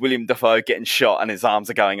with William Dafoe getting shot and his arms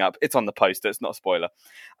are going up. It's on the poster. It's not a spoiler.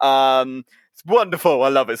 It's wonderful. I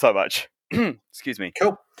love it so much. Excuse me.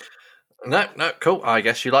 Cool. No, cool. I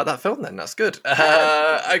guess you like that film then. That's good.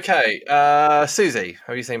 Okay. Suzy,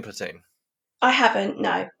 have you seen Platoon? I haven't,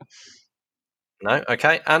 no. No?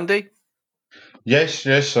 Okay. Andy? Yes,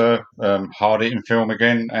 hard-hitting film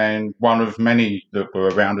again, and one of many that were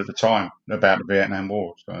around at the time about the Vietnam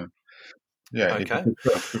War. So, yeah, it's a good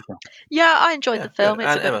film. Yeah, I enjoyed the film. Good.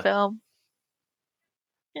 It's And a good Emma? film.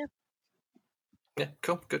 Yeah,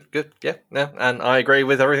 cool. Good. Yeah, and I agree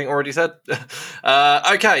with everything already said.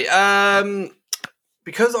 Okay.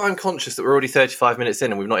 Because I'm conscious that we're already 35 minutes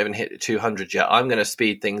in and we've not even hit 200 yet, I'm going to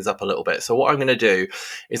speed things up a little bit. So what I'm going to do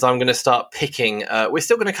is I'm going to start picking. We're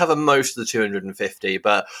still going to cover most of the 250,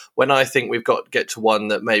 but when I think we've get to one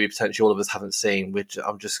that maybe potentially all of us haven't seen, which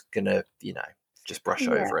I'm just going to, just brush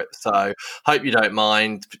over it. So hope you don't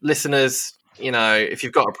mind. Listeners, if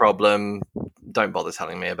you've got a problem, don't bother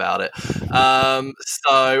telling me about it.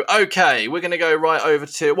 So, okay, we're going to go right over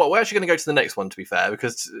to... Well, we're actually going to go to the next one, to be fair,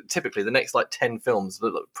 because typically the next, 10 films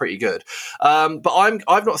look pretty good. But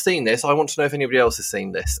I've not seen this. I want to know if anybody else has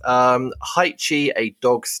seen this. Haichi, A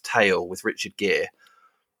Dog's Tale with Richard Gere.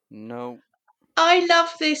 No. I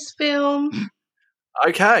love this film.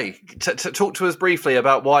 Okay, talk to us briefly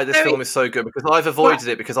about why this film is so good, because I've avoided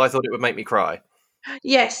it because I thought it would make me cry.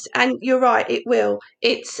 Yes, and you're right, it will.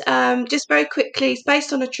 It's just very quickly, it's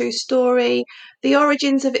based on a true story. The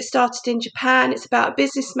origins of it started in Japan. It's about a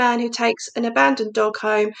businessman who takes an abandoned dog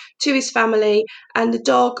home to his family, and the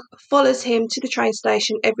dog follows him to the train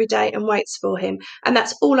station every day and waits for him. And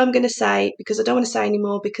that's all I'm going to say, because I don't want to say any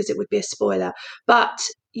more because it would be a spoiler. But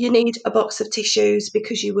you need a box of tissues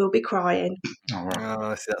because you will be crying.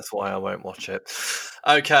 Oh, see, that's why I won't watch it.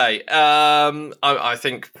 Okay, I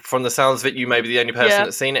think from the sounds of it, you may be the only person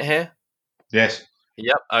that's seen it here. Yes.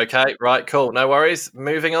 Yep. Okay. Right. Cool. No worries.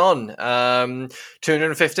 Moving on.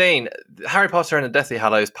 215. Harry Potter and the Deathly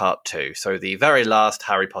Hallows Part 2. So the very last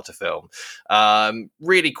Harry Potter film.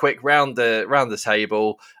 Really quick round the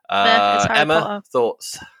table. Emma, Potter.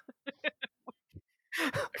 thoughts?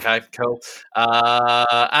 Okay. Cool.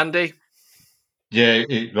 Andy. Yeah,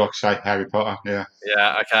 like I say, Harry Potter. Yeah.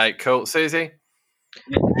 Yeah. Okay. Cool. Suzy.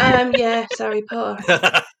 Yes, Harry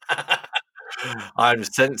Potter. I'm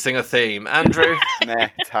sensing a theme. Andrew? Nah,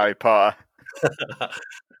 it's Harry Potter.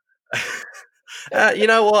 You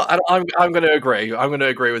know what? I'm going to agree. I'm going to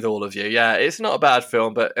agree with all of you. Yeah, it's not a bad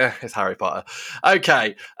film, but it's Harry Potter.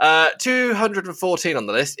 Okay, 214 on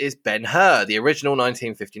the list is Ben-Hur, the original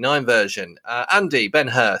 1959 version. Andy,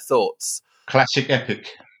 Ben-Hur, thoughts? Classic epic.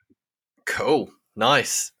 Cool.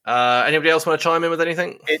 Nice. Anybody else want to chime in with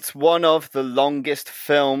anything? It's one of the longest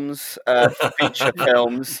films, feature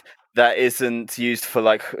films, that isn't used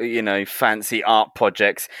for fancy art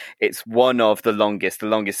projects. It's one of the longest. The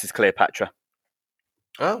longest is Cleopatra.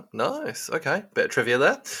 Oh, nice. Okay, bit of trivia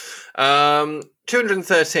there.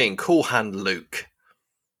 213, Cool Hand Luke.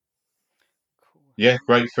 Yeah,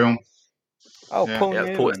 great film. Oh, yeah. Paul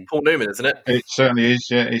Newman. Newman. It's Paul Newman, isn't it? It certainly is.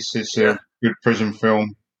 Yeah, it's a good prison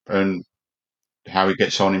film, and how he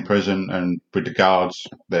gets on in prison and with the guards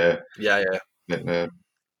there. Yeah.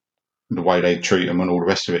 The way they treat him and all the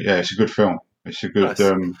rest of it. Yeah, it's a good film. It's a good.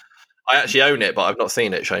 Nice. I actually own it, but I've not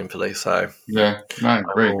seen it, shamefully. So yeah, no,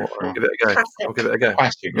 very good I'll film. give it a go. Classic. I'll give it a go.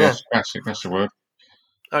 Classic, Yeah. yes, classic. That's the word.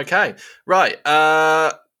 Okay, right.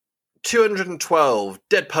 212,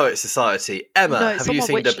 Dead Poet Society. Emma, have you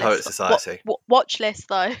seen Dead Poet Society? Watch list,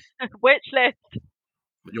 though. Which list?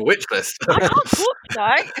 Your witch list. I can't talk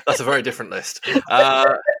today. That's a very different list.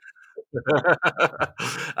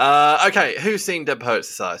 Okay, who's seen Dead Poet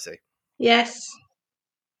Society? Yes,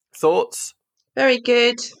 Thoughts? very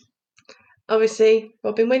good. Obviously,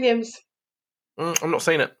 Robin Williams. I've not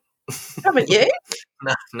seen it. Haven't you?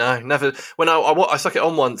 No, never. When I stuck it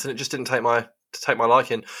on once and it just didn't take my take my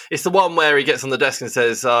liking. It's the one where he gets on the desk and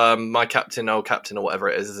says, "My captain, oh captain," or whatever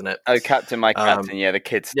it is, isn't it? Oh, Captain, my captain. Yeah, the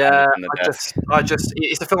kids. Yeah, On the desk.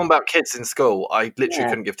 it's a film about kids in school. I literally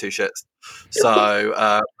couldn't give two shits.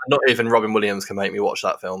 So not even Robin Williams can make me watch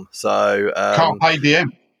that film. So Carpe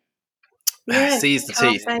diem. Yeah, seize the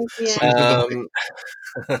can't teeth. say,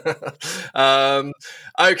 yeah.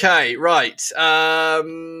 Okay, right.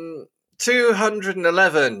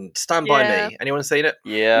 211. Stand by Me. Anyone seen it?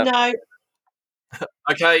 Yeah. No.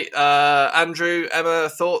 Okay, Andrew, Emma,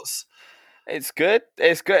 thoughts? It's good.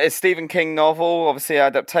 It's good. It's Stephen King novel, obviously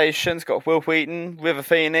adaptation. It's got Will Wheaton, River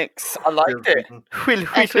Phoenix. I liked it. Will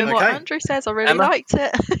Echoing Wheaton. what Okay. Andrew says, I really Emma? liked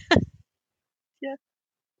it.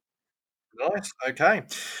 Nice. Okay.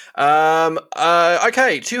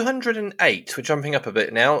 Okay. 208. We're jumping up a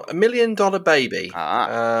bit now. $1 Million Baby.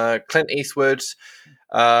 Clint Eastwood.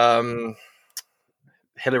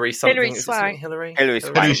 Hillary something. Hilary Is it Swank. something Hillary? Hilary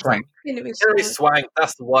Swank. Hillary Swank.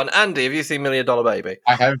 That's the one. Andy, have you seen $1 Million Baby?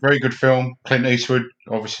 I have. Very good film. Clint Eastwood,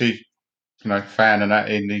 obviously, fan of that.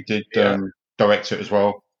 And he did direct it as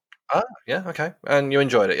well. Ah, yeah. Okay. And you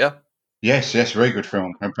enjoyed it, yeah? Yes, very good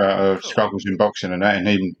film about struggles in boxing and that, and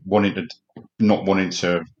him not wanting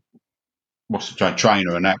to train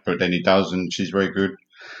her and that, but then he does, and she's very good.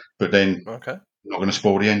 But then, okay, not going to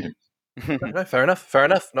spoil the ending. No, fair enough.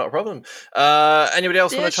 Not a problem. Anybody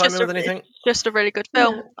else want to chime in with anything? It's just a really good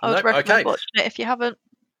film. No. I would recommend watching it if you haven't.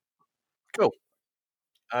 Cool.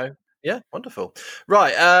 Yeah, wonderful.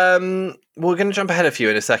 Right, we're going to jump ahead a few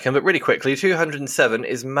in a second, but really quickly, 207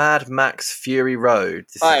 is Mad Max Fury Road.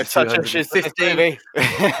 This I is have such a shit movie.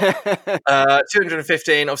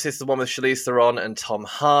 215, obviously it's the one with Charlize Theron and Tom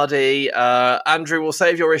Hardy. Andrew, we'll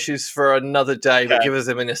save your issues for another day, but give us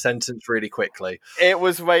them in a sentence really quickly. It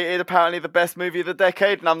was rated apparently the best movie of the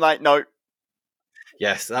decade, and I'm like, no.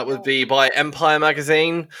 Yes, that would be by Empire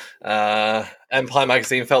Magazine. Empire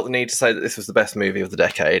Magazine felt the need to say that this was the best movie of the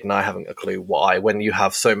decade, and I haven't a clue why, when you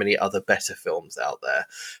have so many other better films out there.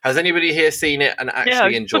 Has anybody here seen it and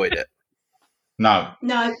actually enjoyed it? No.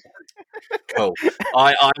 Cool.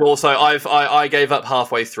 I gave up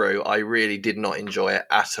halfway through. I really did not enjoy it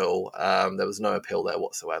at all. There was no appeal there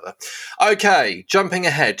whatsoever. Okay, jumping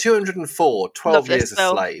ahead. 204, 12 Years a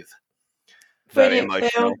Slave. Very emotional.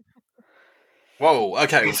 Film. Whoa,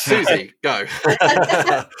 okay, Suzy, go.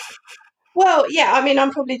 Well, yeah, I mean, I'm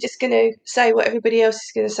probably just going to say what everybody else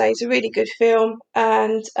is going to say. It's a really good film,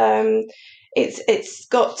 and it's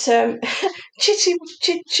got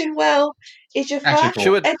Chichiwell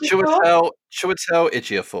Ejiofor. Chiwetel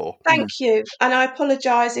Ejiofor. Thank you, and I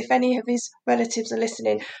apologise if any of his relatives are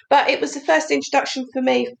listening. But it was the first introduction for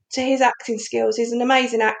me to his acting skills. He's an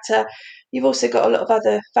amazing actor. You've also got a lot of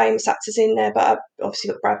other famous actors in there, but I've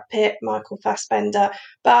obviously got Brad Pitt, Michael Fassbender.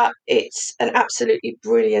 But it's an absolutely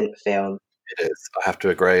brilliant film. It is. I have to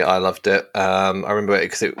agree. I loved it. I remember it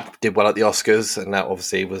because it did well at the Oscars, and that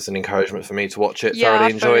obviously was an encouragement for me to watch it. Yeah,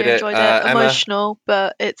 Thoroughly enjoyed it. Emotional,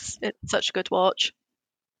 but it's such a good watch.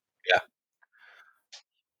 Yeah.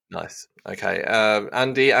 Nice. Okay.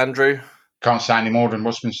 Andy, Andrew? Can't say any more than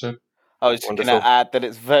what's been said. I was just going to add that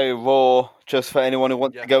it's very raw, just for anyone who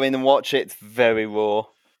wants to go in and watch it. It's very raw.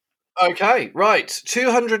 Okay, right.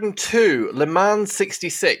 202, Le Mans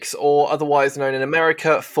 66, or otherwise known in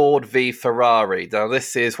America, Ford v Ferrari. Now,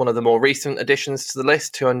 this is one of the more recent additions to the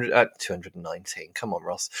list, 219. Come on,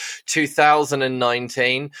 Ross.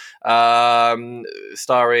 2019,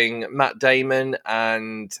 starring Matt Damon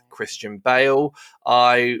and Christian Bale.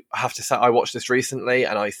 I have to say, I watched this recently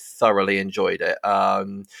and I thoroughly enjoyed it.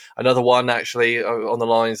 Another one, actually, on the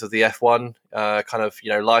lines of the F1 kind of,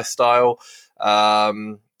 lifestyle.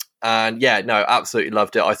 And yeah, no, absolutely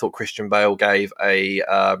loved it. I thought Christian Bale gave a,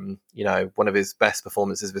 one of his best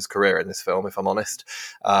performances of his career in this film, if I'm honest.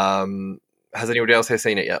 Has anybody else here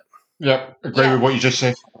seen it yet? Yep, agree with what you just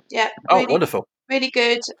said. Yeah. Really, wonderful. Really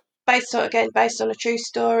good. Based on a true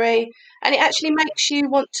story. And it actually makes you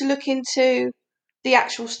want to look into the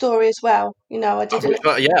actual story as well. I did.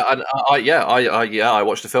 I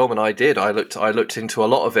watched the film and I did. I looked into a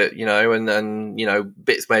lot of it, and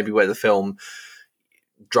bits maybe where the film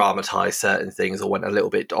dramatized certain things or went a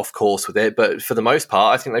little bit off course with it, but for the most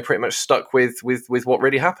part, I think they pretty much stuck with what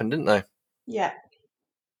really happened, didn't they? Yeah.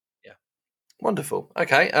 Wonderful.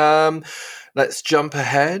 Okay, let's jump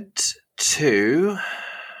ahead to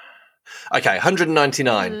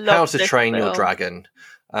 199. How to Train Your Dragon.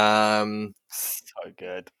 So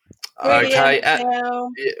good. Okay.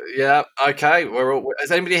 Yeah. Okay.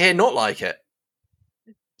 Does anybody here not like it?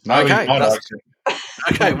 No, Okay, I that's liked it.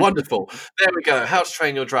 okay, wonderful. There we go. How to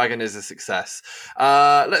Train Your Dragon is a success.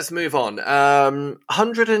 Let's move on.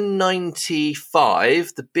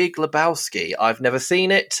 195, The Big Lebowski. I've never seen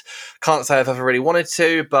it. Can't say I've ever really wanted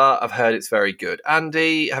to, but I've heard it's very good.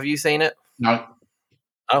 Andy, have you seen it? No.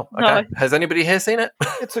 Oh, okay. No. Has anybody here seen it?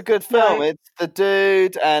 It's a good film. No. It's the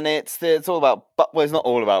dude, and it's all about. Well, it's not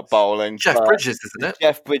all about bowling. Jeff but Bridges, isn't it?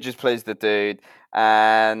 Jeff Bridges plays the dude,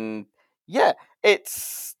 and yeah,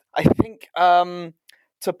 it's. I think,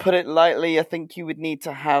 to put it lightly, I think you would need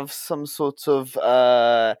to have some sort of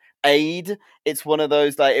aid. It's one of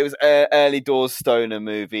those it was early doors stoner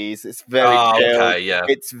movies. It's very chill. Okay, yeah.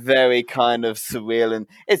 It's very kind of surreal, and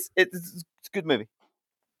it's a good movie.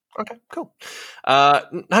 Okay, cool.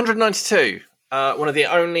 192. One of the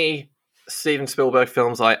only Steven Spielberg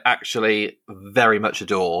films I actually very much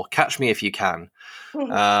adore. Catch Me If You Can.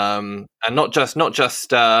 And not just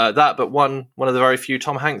that, but one of the very few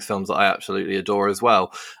Tom Hanks films that I absolutely adore as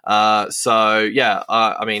well. So yeah,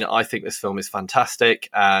 I mean, I think this film is fantastic,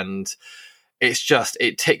 and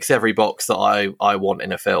it ticks every box that I want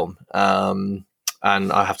in a film.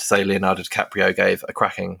 And I have to say, Leonardo DiCaprio gave a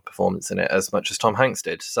cracking performance in it as much as Tom Hanks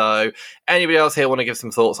did. So, anybody else here want to give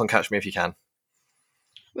some thoughts on Catch Me If You Can?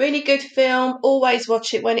 Really good film. Always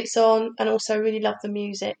watch it when it's on, and also really love the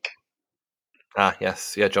music.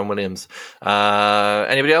 Yes. Yeah, John Williams.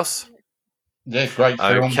 Anybody else? Yeah, great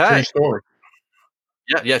film. Okay. True story.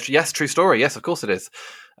 Yes, true story. Yes, of course it is.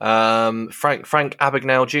 Frank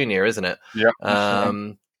Abagnale Jr., isn't it? Yeah.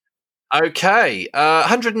 Okay.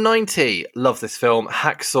 190. Love this film.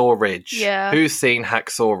 Hacksaw Ridge. Yeah. Who's seen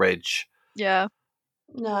Hacksaw Ridge? Yeah.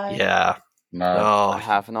 No. Yeah. No. Oh, I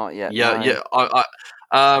have not yet. yeah, no.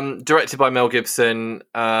 yeah. Directed by Mel Gibson,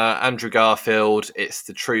 Andrew Garfield. It's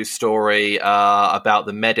the true story about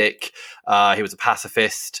the medic. He was a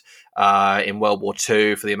pacifist in World War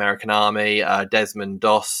II for the American Army. Desmond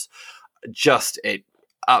Doss. Just it,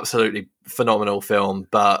 absolutely phenomenal film.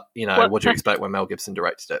 But what do you expect when Mel Gibson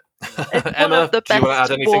directed it? It's Emma, one of the do you want to add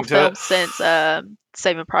best anything war to it? films since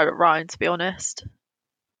Saving Private Ryan, to be honest.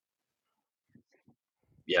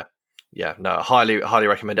 Yeah, no, highly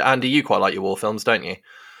recommend it. Andy, you quite like your war films, don't you?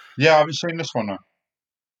 Yeah, I haven't seen this one though.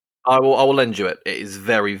 I will lend you it. It is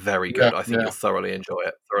very, very good. Yeah, I think yeah. you'll thoroughly enjoy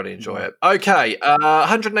it. Okay,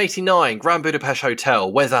 189, Grand Budapest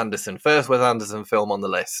Hotel, Wes Anderson. First Wes Anderson film on the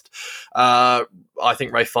list. I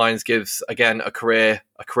think Ralph Fiennes gives, again, a career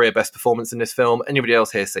best performance in this film. Anybody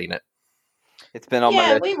else here seen it? It's been on my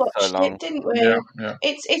Yeah, list we for so watched long. it, didn't we? Yeah.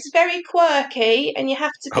 It's very quirky, and you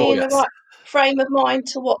have to be in the Yes. right frame of mind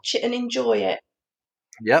to watch it and enjoy it.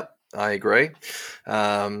 Yep, I agree.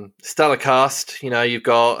 Stellar cast. You've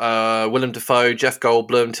got Willem Dafoe, Jeff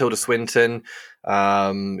Goldblum, Tilda Swinton.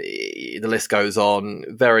 The list goes on.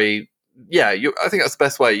 I think that's the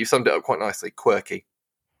best way. You summed it up quite nicely. Quirky.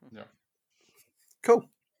 Yeah. Cool.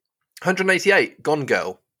 188, Gone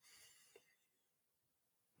Girl.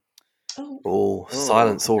 Oh,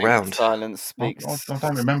 silence all round. Silence speaks. I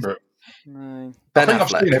don't remember it. No. Ben I think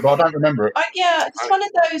Affleck. I've seen it, but I don't remember it. Yeah, it's one of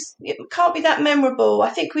those. It can't be that memorable. I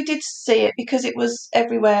think we did see it because it was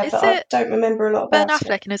everywhere, Is but I it don't remember a lot Ben about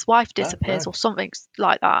Affleck it. and his wife disappears or something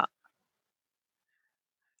like that?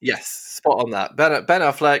 Yes, spot on that. Ben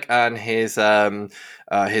Affleck and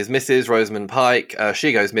his missus Rosamund Pike.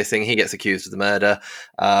 She goes missing. He gets accused of the murder,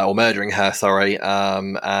 or murdering her. Sorry.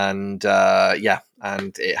 And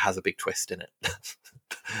it has a big twist in it.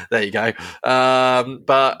 There you go.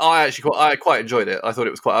 But I quite enjoyed it. I thought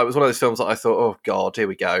it was one of those films that I thought, oh God, here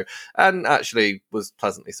we go, and actually was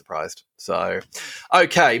pleasantly surprised. So,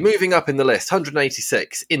 okay, moving up in the list,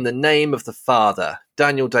 186, In the Name of the Father,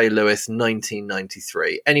 Daniel Day-Lewis,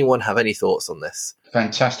 1993. Anyone have any thoughts on this?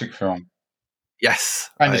 Fantastic film. Yes,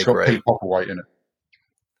 And I it's agree. got Pete Popperweight in it.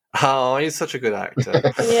 Oh, he's such a good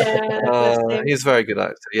actor. Yeah, He's a very good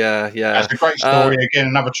actor. Yeah. It's a great story. Again,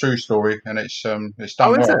 another true story, and it's done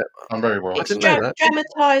well. It? Done very well. I it's didn't know that.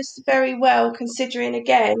 dramatised very well, considering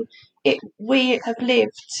again we have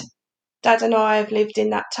lived. Dad and I have lived in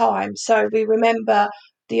that time, so we remember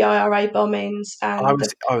the IRA bombings and I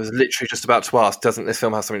was literally just about to ask, doesn't this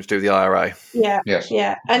film have something to do with the IRA? Yes.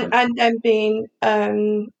 and them being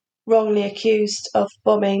wrongly accused of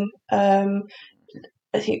bombing.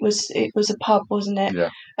 I think it was a pub, wasn't it? Yeah.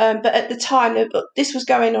 But at the time, this was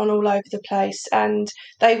going on all over the place, and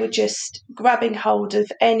they were just grabbing hold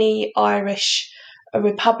of any Irish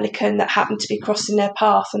Republican that happened to be crossing their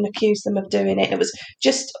path and accused them of doing it. It was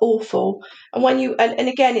just awful. And and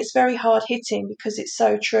again, it's very hard hitting because it's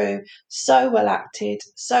so true, so well acted,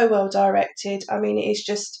 so well directed. I mean, it is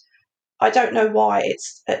just. I don't know why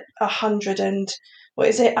it's at 100 and what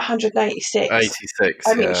is it, 186? 86.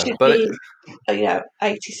 I mean, yeah, it should but be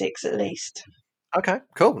 86 at least. Okay,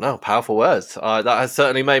 cool. No, powerful words. That has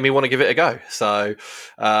certainly made me want to give it a go. So,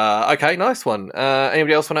 okay, nice one.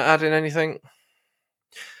 Anybody else want to add in anything?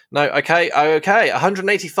 No. Okay.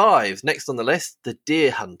 185. Next on the list, The Deer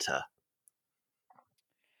Hunter.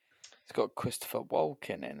 It's got Christopher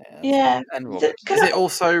Walken in it. Yeah. And Robert. Is it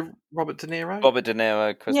also Robert De Niro? Robert De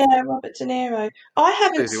Niro. Yeah, Robert De Niro. I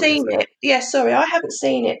haven't Suzy, what do you seen think? it. Yeah, sorry, I haven't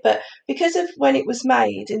seen it, but because of when it was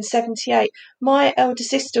made in 78, my elder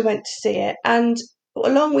sister went to see it, and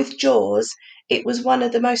along with Jaws, it was one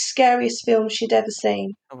of the most scariest films she'd ever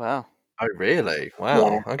seen. Oh, wow. Oh, really? Wow.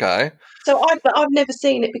 Yeah. Okay. So I've never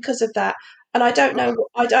seen it because of that, and I don't know.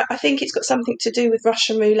 I think it's got something to do with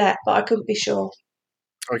Russian roulette, but I couldn't be sure.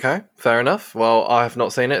 Okay, fair enough. Well, I have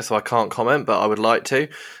not seen it, so I can't comment, but I would like to.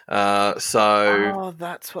 Oh,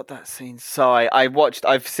 that's what that scene. Sorry,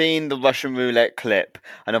 I've seen the Russian roulette clip,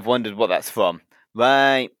 and I've wondered what that's from.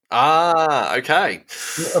 Right. Okay.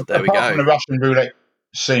 There we Apart from go. the Russian roulette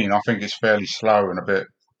scene, I think it's fairly slow and a bit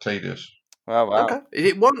tedious. Oh, wow. Okay.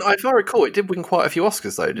 It won, if I recall, it did win quite a few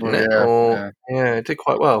Oscars, though, didn't it? Yeah. It did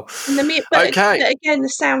quite well. But Okay. again,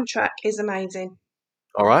 the soundtrack is amazing.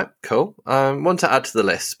 All right, cool. One to add to the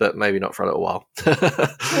list, but maybe not for a little while.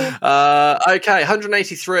 Okay,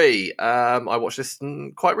 183. I watched this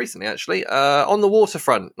quite recently, actually. On the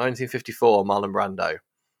Waterfront, 1954, Marlon Brando.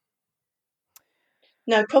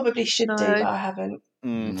 No, probably should do, No. but I haven't.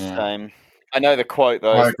 Same. I know the quote,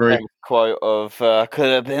 though. I agree. The quote of, could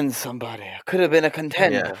have been somebody. I could have been a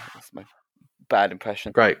contender. Yeah. That's my bad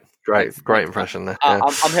impression. Great Thanks. impression there. Yeah.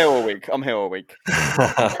 I'm here all week.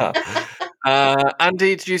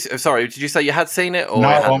 Andy, did you say you had seen it? Or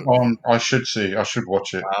No, I should see. I should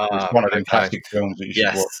watch it. It's one of them classic films that you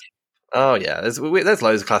should watch. Oh yeah, there's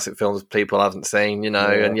loads of classic films people haven't seen,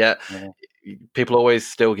 and yet people always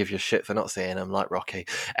still give you shit for not seeing them, like Rocky.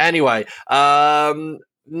 Anyway,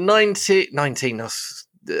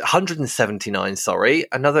 179. Sorry,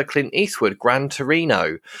 another Clint Eastwood, Gran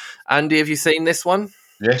Torino. Andy, have you seen this one?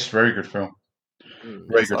 Yes, very good film.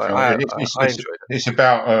 Very good film. I enjoyed it. It's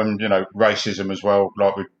about racism as well,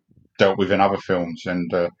 like we've dealt with in other films,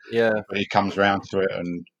 and he comes round to it,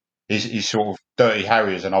 and he's sort of Dirty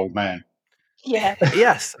Harry as an old man. Yeah.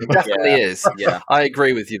 Yes, it definitely is. Yeah. I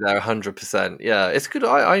agree with you there 100%. Yeah, it's good.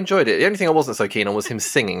 I enjoyed it. The only thing I wasn't so keen on was him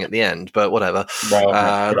singing at the end, but whatever.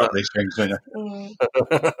 Well, these things, don't you?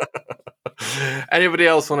 Anybody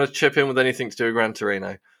else want to chip in with anything to do with Gran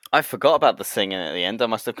Torino? I forgot about the singing at the end. I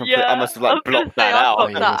must have blocked that I out.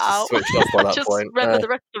 blocked that out. Switched off by that Just point. remember the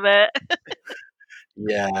rest of it.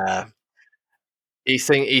 Yeah. He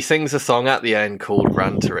sings a song at the end called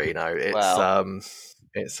Gran Torino. It's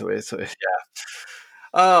yeah.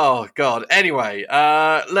 Oh god. Anyway,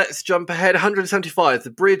 let's jump ahead. 175. The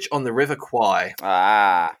Bridge on the River Kwai.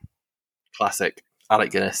 Classic.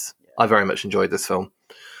 Alec Guinness. I very much enjoyed this film.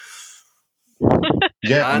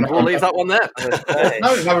 Yeah, and we'll leave that one there.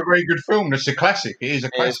 No, another very good film. It's a classic. It is a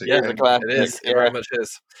classic. It is. It very much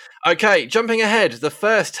is. Okay, jumping ahead. The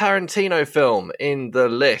first Tarantino film in the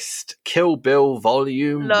list, Kill Bill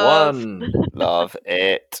Volume 1. Love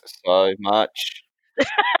it so much.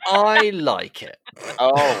 I like it.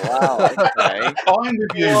 Oh wow! Okay. I'm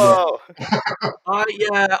with you.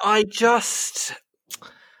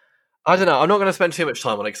 I don't know. I'm not going to spend too much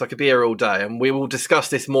time on it because I could be here all day, and we will discuss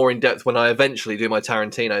this more in depth when I eventually do my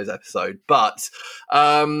Tarantino's episode. But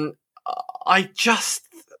I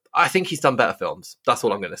think he's done better films. That's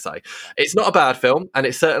all I'm going to say. It's not a bad film, and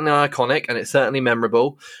it's certainly iconic, and it's certainly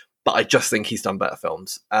memorable. But I just think he's done better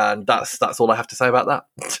films, and that's all I have to say about that.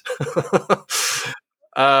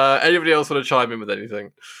 Anybody else want to chime in with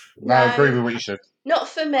anything? No, I agree with what you said. Not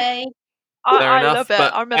for me. I love it.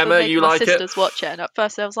 But I remember Emma, making you my like sisters watch it, and at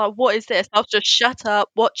first I was like, "What is this?" I was just, "Shut up,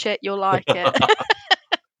 watch it, you'll like it."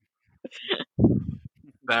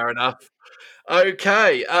 Fair enough.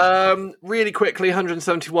 Okay, really quickly,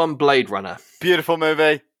 171, Blade Runner. Beautiful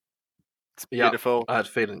movie. It's beautiful. I had a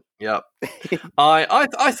feeling. Yep. I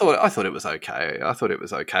thought it was okay. I thought it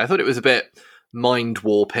was a bit mind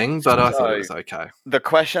warping, but I thought it was okay. The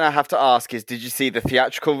question I have to ask is: did you see the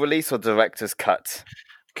theatrical release or director's cut?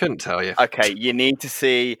 Couldn't tell you. Okay, you need to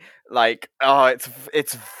see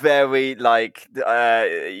it's very like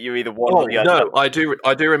you either one or the other. No, I do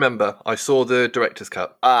remember. I saw the director's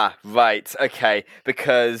cut. Right. Okay,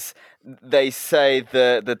 because they say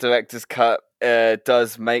the director's cut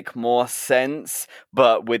does make more sense,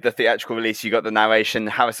 but with the theatrical release, you got the narration.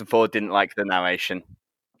 Harrison Ford didn't like the narration.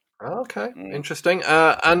 Okay, interesting.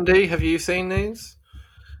 Andy, have you seen these?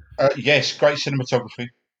 Yes, great cinematography.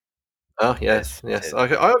 Oh yes. I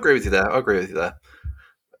agree with you there.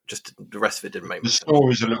 just the rest of it didn't make The much sense.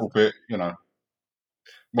 story's a little bit,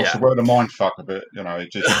 what's the word? A mind fuck a bit,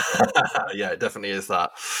 It just yeah, it definitely is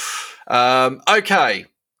that. Okay,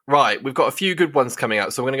 right, we've got a few good ones coming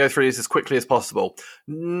out, so we're going to go through these as quickly as possible.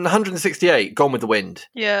 168, Gone with the Wind.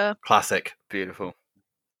 Yeah. Classic. Beautiful.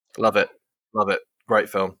 Love it. Great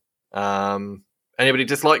film. Anybody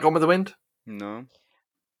dislike Gone with the Wind? No.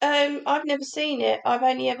 I've never seen it. I've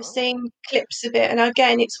only ever seen clips of it, and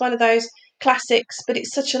again, it's one of those classics. But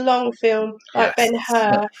it's such a long film, like Yes.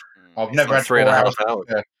 Ben-Hur. I've never had 3.5 hours.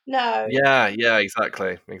 Yeah. No. Yeah,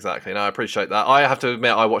 exactly. No, I appreciate that. I have to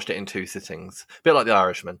admit, I watched it in 2 sittings, a bit like The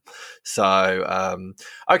Irishman. So,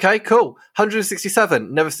 okay, cool.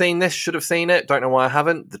 167. Never seen this. Should have seen it. Don't know why I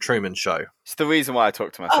haven't. The Truman Show. It's the reason why I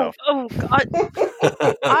talk to myself.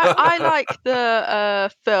 I like the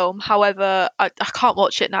film. However, I can't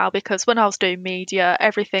watch it now because when I was doing media,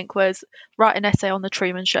 everything was write an essay on the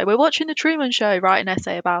Truman Show. We're watching the Truman Show. Write an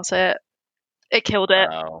essay about it. It killed it.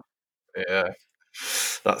 Wow. Yeah,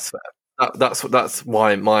 that's fair. That's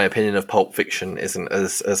why my opinion of Pulp Fiction isn't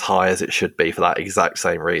as high as it should be for that exact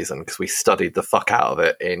same reason, because we studied the fuck out of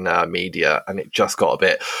it in media and it just got a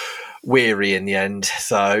bit weary in the end.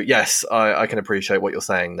 So yes, I can appreciate what you're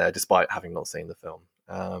saying there, despite having not seen the film.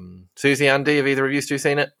 Suzy, Andy, have either of you two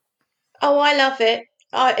seen it? Oh, I love it.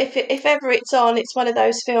 If ever it's on, it's one of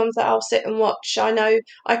those films that I'll sit and watch. I know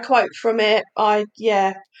I quote from it. I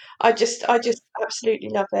just absolutely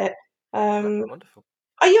love it. Wonderful.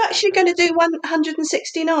 Are you actually going to do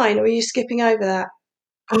 169, or are you skipping over that?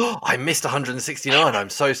 I missed 169. I'm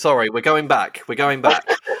so sorry. We're going back. We're rewinding.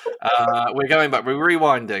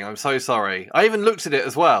 I'm so sorry. I even looked at it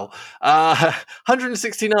as well.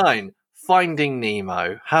 169. Finding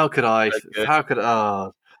Nemo. How could the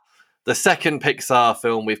second Pixar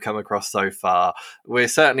film we've come across so far. We're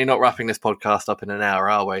certainly not wrapping this podcast up in an hour,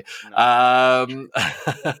 are we? No.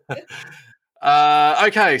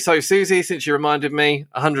 Okay, so Suzy, since you reminded me,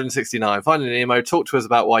 169, Finding Nemo, talk to us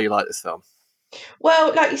about why you like this film.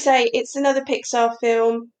 Well, like you say, it's another Pixar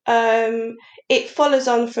film. It follows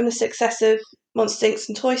on from the success of Monsters, Inc.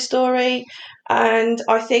 and Toy Story, and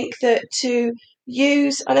I think that I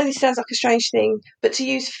know this sounds like a strange thing, but to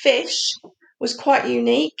use fish was quite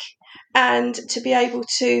unique. And to be able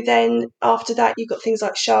to then, after that, you've got things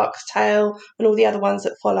like Shark's Tale and all the other ones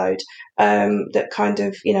that followed, that kind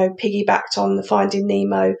of, piggybacked on the Finding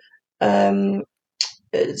Nemo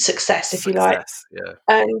success, if you like. Yeah.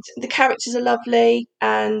 And the characters are lovely,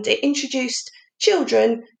 and it introduced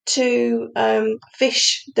children to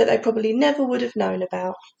fish that they probably never would have known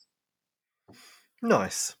about.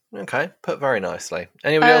 Nice. Okay, put very nicely.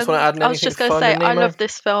 Anybody else want to add anything? I was just going to say, I love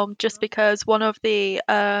this film just because one of the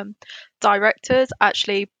directors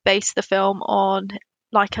actually based the film on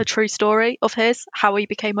like a true story of his, how he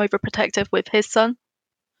became overprotective with his son.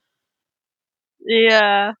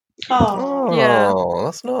 Yeah. Oh,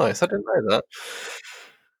 that's nice. I didn't know that.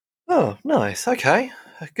 Oh, nice. Okay,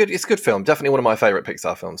 good. It's a good film. Definitely one of my favourite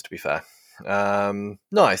Pixar films, to be fair.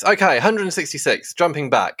 Nice. Okay, 166. Jumping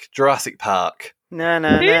back, Jurassic Park.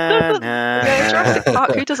 Jurassic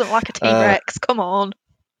Park. Who doesn't like a T-Rex? Come on.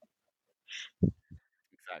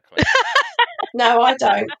 Exactly. No, I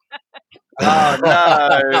don't. Oh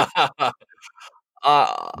no.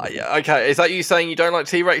 Yeah, okay. Is that you saying you don't like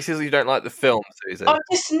T-Rexes or you don't like the film, Susan? I've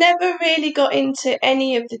just never really got into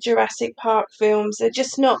any of the Jurassic Park films. They're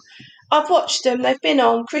just not. I've watched them. They've been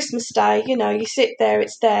on Christmas Day. You sit there,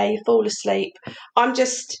 it's there, you fall asleep.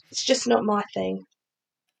 It's just not my thing.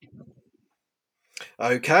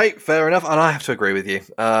 Okay, fair enough. And I have to agree with you.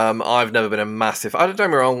 I've never been a massive... Don't get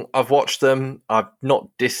me wrong, I've watched them. I've not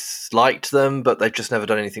disliked them, but they've just never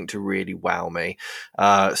done anything to really wow me.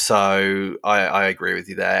 So I agree with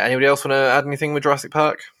you there. Anybody else want to add anything with Jurassic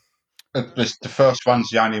Park? the first one's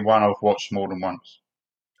the only one I've watched more than once.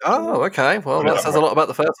 Oh, okay. Well, that says a lot about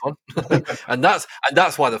the first one, and that's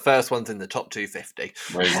why the first one's in the top 250.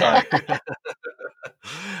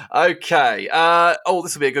 Okay.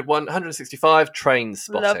 This will be a good one. 165. Train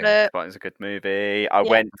Spotting. Love it. It's a good movie.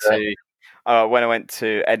 When I went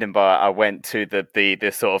to Edinburgh, I went to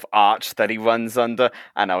the sort of arch that he runs under,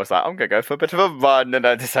 and I was like, I'm gonna go for a bit of a run, and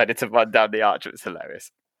I decided to run down the arch. It was hilarious.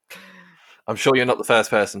 I'm sure you're not the first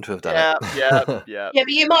person to have done it. Yeah. Yeah, but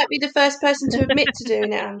you might be the first person to admit to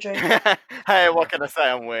doing it, Andrew. Hey, what can I say?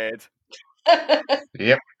 I'm weird.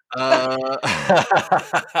 Yep.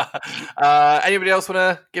 Anybody else want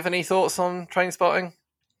to give any thoughts on Train Spotting?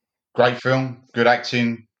 Great film, good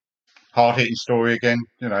acting, hard-hitting story again.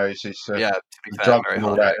 It's to be fair, drugs very and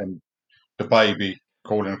all that, and the baby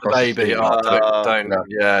crawling across the baby.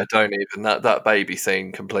 Don't even that baby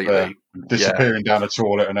scene completely disappearing down the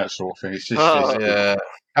toilet and that sort of thing. It's just yeah.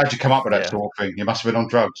 How'd you come up with that sort of thing? You must have been on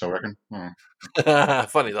drugs, I reckon.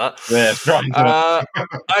 Funny that. Yeah, strange.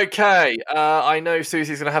 Okay, I know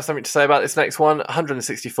Susie's going to have something to say about this next one.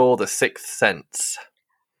 164, The Sixth Sense.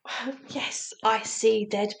 Yes, I see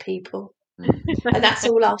dead people. And that's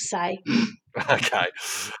all I'll say. Okay.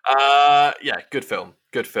 Yeah, good film.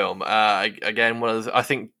 Good film. Again, I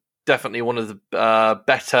think definitely one of the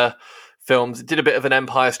better films. It did a bit of an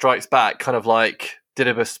Empire Strikes Back, kind of like did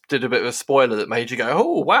a bit of a spoiler that made you go,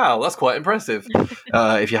 "Oh, wow, that's quite impressive."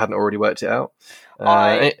 If you hadn't already worked it out.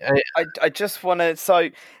 I just want to. So,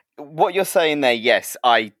 what you're saying there, yes,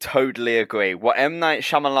 I totally agree. What M. Night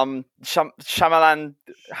Shyamalan,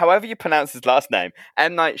 however you pronounce his last name,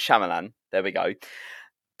 M. Night Shyamalan, there we go,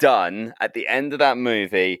 done at the end of that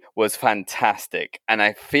movie was fantastic. And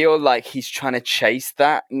I feel like he's trying to chase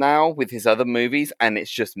that now with his other movies, and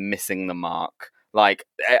it's just missing the mark. Like,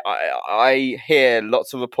 I hear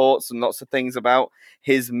lots of reports and lots of things about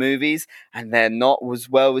his movies, and they're not as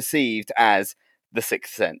well received as The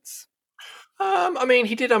Sixth Sense. I mean,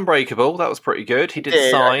 he did Unbreakable. That was pretty good. He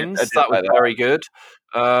did Signs. That was very good.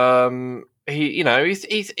 I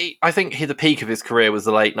think the peak of his career was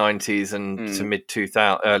the late 90s and to mid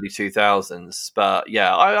 2000, early 2000s. But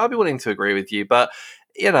yeah, I'd be willing to agree with you. But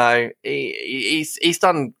you know, he's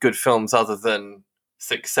done good films other than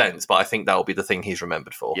Sixth Sense. But I think that will be the thing he's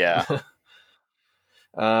remembered for. Yeah.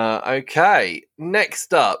 Okay,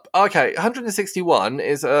 next up. Okay, 161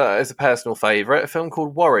 is a personal favourite, a film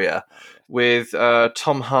called Warrior, with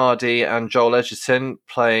Tom Hardy and Joel Edgerton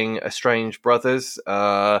playing estranged brothers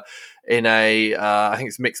in a I think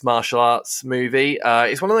it's mixed martial arts movie.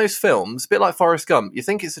 It's one of those films, a bit like Forrest Gump. You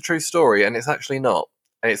think it's a true story, and it's actually not.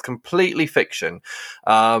 And it's completely fiction,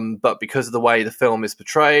 but because of the way the film is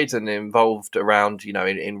portrayed and involved around,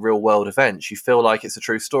 in real world events, you feel like it's a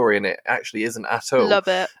true story, and it actually isn't at all. Love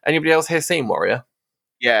it. Anybody else here seen Warrior?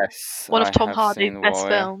 Yes, one of Tom Hardy's best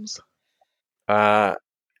films.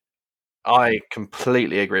 I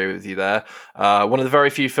completely agree with you there. One of the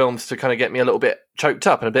very few films to kind of get me a little bit choked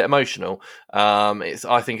up and a bit emotional.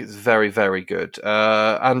 I think it's very, very good.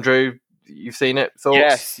 Andrew, you've seen it? Thoughts?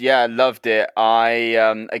 Yes, yeah, loved it. I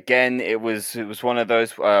again, it was one of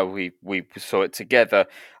those. We saw it together.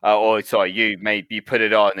 You put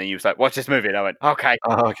it on, and you was like, "Watch this movie," and I went, "Okay."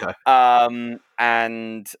 Oh, okay.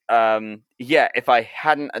 Yeah, if I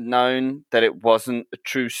hadn't known that it wasn't a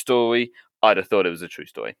true story, I'd have thought it was a true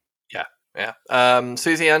story. Yeah.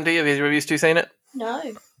 Suzy, Andy, have either of you two seen it? No.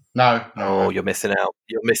 Oh, you're missing out.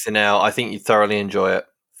 You're missing out. I think you'd thoroughly enjoy it.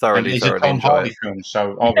 It's a Tom Hardy film,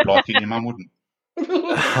 so I would like it. Your mum wouldn't.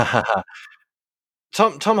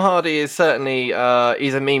 Tom Hardy is certainly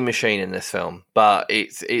he's a meme machine in this film, but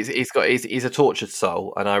he's a tortured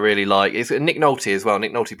soul, and I really like. It's Nick Nolte as well.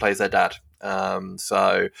 Nick Nolte plays their dad. No,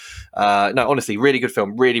 honestly, really good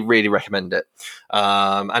film. Really, really recommend it.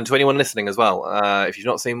 And to anyone listening as well, if you've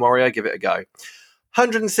not seen Warrior, give it a go.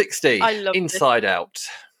 160. I love Inside Out.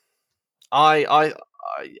 I'm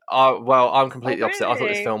completely opposite. I thought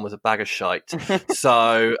this film was a bag of shite.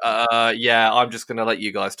 So, I'm just going to let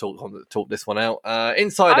you guys talk this one out.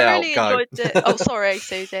 Inside Out, really go. Enjoyed it. Oh, sorry,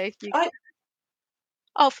 Suzy. I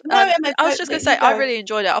was just going to say, I really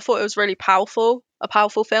enjoyed it. I thought it was really powerful, a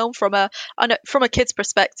powerful film from a kid's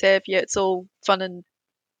perspective. Yeah, it's all fun and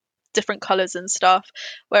different colours and stuff.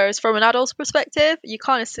 Whereas from an adult's perspective, you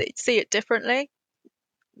kind of see it differently.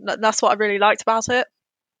 That's what I really liked about it.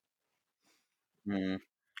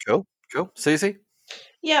 Cool. Suzy?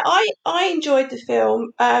 Yeah, I enjoyed the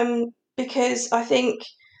film because I think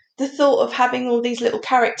the thought of having all these little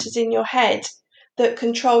characters in your head that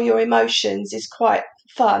control your emotions is quite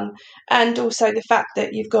fun, and also the fact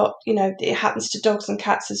that you've got, it happens to dogs and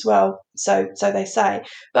cats as well, so they say.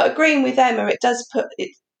 But agreeing with Emma, it does put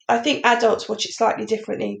it. I think adults watch it slightly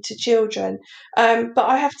differently to children, but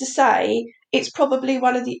I have to say it's probably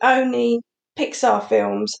one of the only Pixar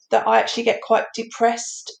films that I actually get quite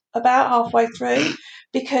depressed about halfway through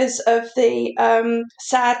because of the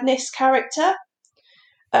sadness character.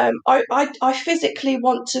 I physically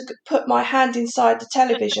want to put my hand inside the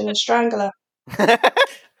television and strangle her.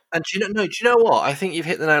 And do you know what? I think you've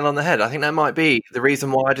hit the nail on the head. I think that might be the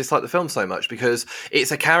reason why I dislike the film so much, because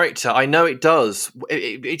it's a character. I know it does.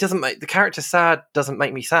 It doesn't make the character sad. Doesn't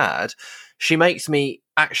make me sad. She makes me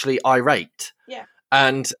actually irate. Yeah.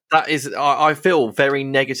 And that is, I feel very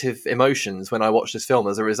negative emotions when I watch this film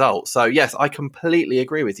as a result. So yes, I completely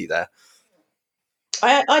agree with you there.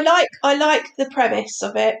 I like the premise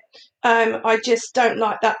of it. I just don't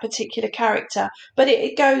like that particular character. But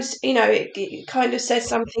it goes, it kind of says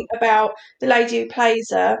something about the lady who plays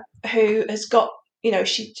her, who has got,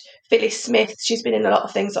 Phyllis Smith. She's been in a lot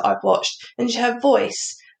of things that I've watched, and her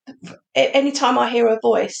voice anytime I hear her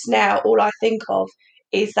voice now, all I think of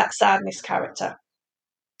is that sadness character.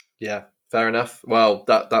 Yeah, fair enough. Well,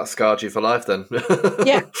 that scarred you for life then.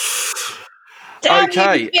 Yeah. Damn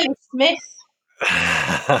Okay. you, Will Smith.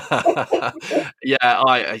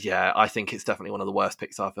 I think it's definitely one of the worst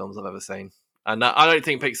Pixar films I've ever seen. And I don't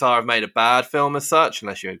think Pixar have made a bad film as such,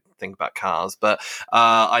 unless you think about Cars. But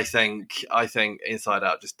I think Inside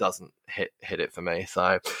Out just doesn't hit it for me.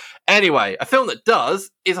 So anyway, a film that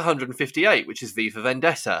does is 158, which is V for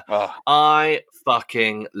Vendetta. Oh. I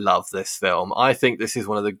fucking love this film. I think this is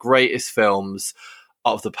one of the greatest films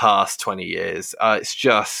of the past 20 years. It's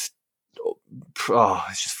just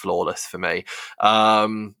flawless for me.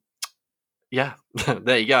 Yeah,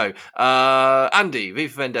 there you go. Andy, V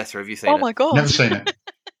for Vendetta, have you seen it? Oh my god. Never seen it.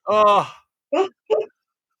 Oh.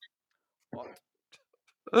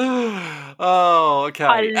 Oh, okay.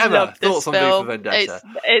 I Emma, love this thoughts on film. V for Vendetta?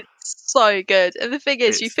 It's so good. And the thing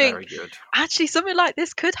is, It's you think, very good. actually, something like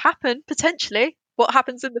this could happen, potentially. What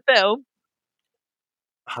happens in the film?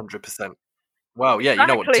 100%. Well, yeah, you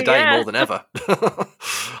know what? Exactly, Today yeah. more than ever.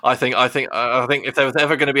 I think if there was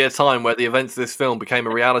ever going to be a time where the events of this film became a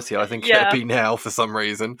reality, I think Yeah. it'd be now for some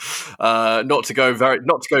reason. Not to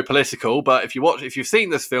go political, but if you've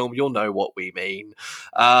seen this film, you'll know what we mean.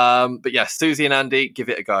 But yes, Suzy and Andy, give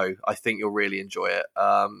it a go. I think you'll really enjoy it.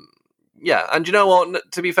 Yeah, and you know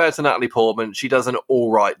what? To be fair to Natalie Portman, she does an all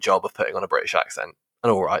right job of putting on a British accent.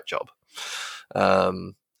 An all right job.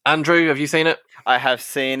 Andrew, have you seen it? I have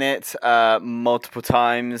seen it multiple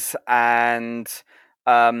times, and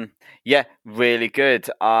really good.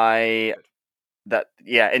 In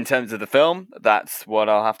terms of the film, that's what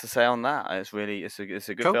I'll have to say on that. It's a good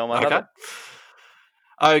Cool. film. I love it.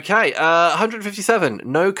 Okay, 157,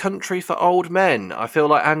 No Country for Old Men. I feel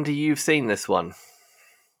like, Andy, you've seen this one.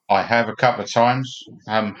 I have a couple of times.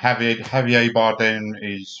 Javier Bardem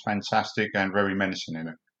is fantastic and very menacing in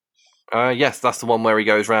it. Yes, that's the one where he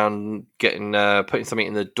goes around getting putting something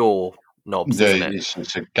in the door knobs, isn't it?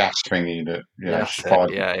 It's a gas thingy that That's it.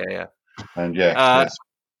 fired. Yeah. And it's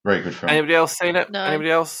very good film. Anybody else seen it? No.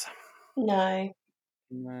 Anybody else? No.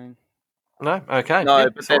 No. Okay. No, Yeah,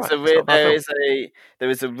 but it's all right. there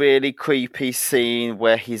is a really creepy scene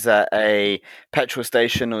where he's at a petrol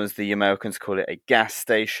station, or as the Americans call it, a gas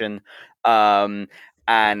station.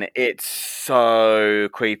 And it's so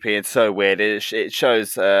creepy and so weird. It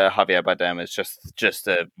shows Javier Bardem as just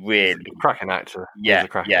a really cracking actor. Yeah, He's a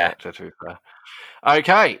cracking actor, to be fair.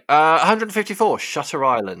 Okay, 154, Shutter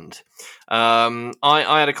Island.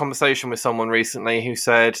 I had a conversation with someone recently who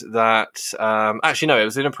said that, actually no, it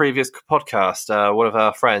was in a previous podcast. One of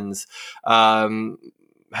our friends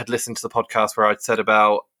had listened to the podcast where I'd said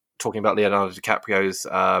about talking about Leonardo DiCaprio's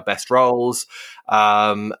best roles,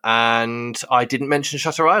 and I didn't mention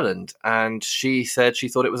Shutter Island, and she said she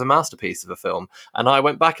thought it was a masterpiece of a film, and I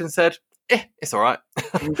went back and said, it's all right.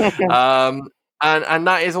 And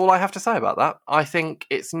that is all I have to say about that. I think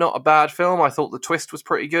it's not a bad film. I thought the twist was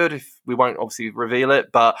pretty good. We won't obviously reveal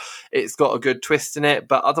it, but it's got a good twist in it.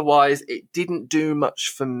 But otherwise, it didn't do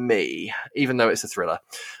much for me, even though it's a thriller.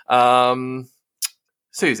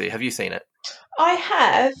 Suzy, have you seen it? I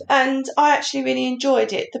have, and I actually really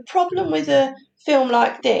enjoyed it. The problem with a film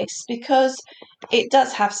like this, because it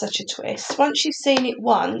does have such a twist, once you've seen it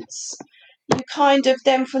once, you kind of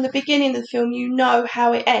then from the beginning of the film, you know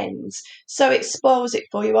how it ends. So it spoils it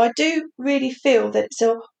for you. I do really feel that it's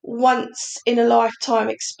a once in a lifetime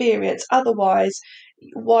experience. Otherwise,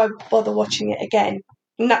 why bother watching it again?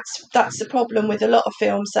 And that's the problem with a lot of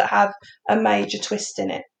films that have a major twist in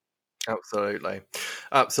it. Absolutely.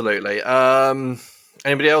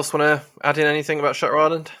 Anybody else want to add in anything about Shutter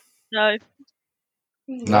Island? No.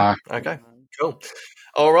 No. Okay, cool.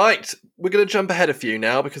 All right, we're going to jump ahead a few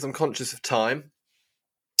now because I'm conscious of time.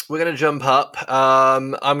 We're going to jump up.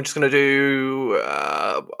 I'm just going to do...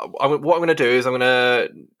 what I'm going to do is I'm going to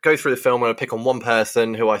go through the film. I'm going to pick on one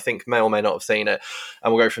person who I think may or may not have seen it,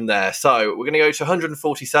 and we'll go from there. So we're going to go to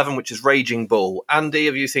 147, which is Raging Bull. Andy,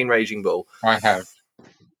 have you seen Raging Bull? I have.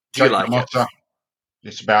 Do you like it?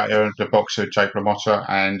 It's about the boxer Jake LaMotta,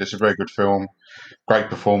 and it's a very good film. Great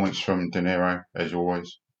performance from De Niro, as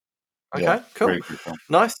always. Okay, cool. Really good film.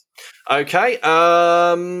 Nice. Okay,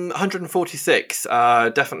 146.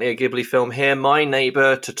 Definitely a Ghibli film here. My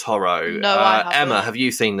Neighbor Totoro. No, I haven't. Emma, have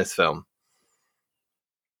you seen this film?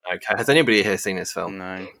 Okay, has anybody here seen this film?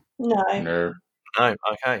 No. No,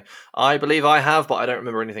 okay. I believe I have, but I don't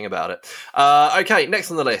remember anything about it. Okay,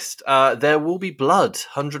 next on the list, There Will Be Blood,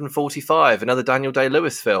 145, another Daniel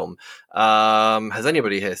Day-Lewis film. Has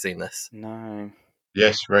anybody here seen this? No.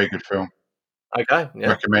 Yes, very good film. Okay, yeah.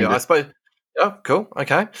 Recommend it. I suppose Oh, cool.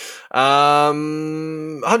 Okay.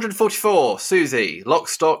 144, Suzy, Lock,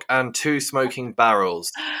 Stock, and Two Smoking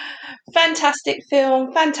Barrels. Fantastic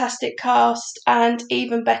film, fantastic cast, and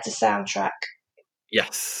even better soundtrack.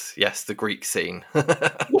 Yes, the Greek scene.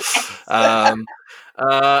 Yes.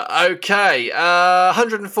 Okay,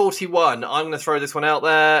 141. I'm going to throw this one out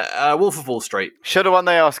there. Wolf of Wall Street. Should have won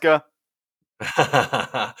the Oscar.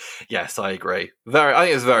 Yes, I agree. I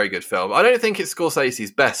think it's a very good film. I don't think it's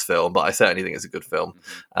Scorsese's best film, but I certainly think it's a good film.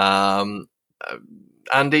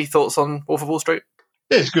 Andy, thoughts on Wolf of Wall Street?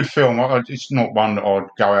 Yeah, it's a good film. It's not one that I'd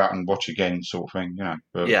go out and watch again, sort of thing.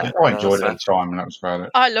 But Yeah, I enjoyed it at the time, and that was about it.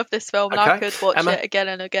 I love this film, and I Okay. could watch Emma? it again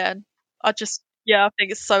and again. I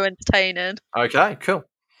think it's so entertaining. Okay, cool.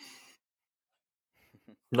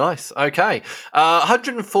 Nice. Okay.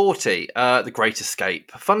 140, The Great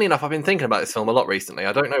Escape. Funnily enough, I've been thinking about this film a lot recently.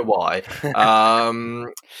 I don't know why.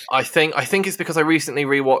 I think it's because I recently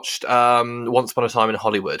rewatched Once Upon a Time in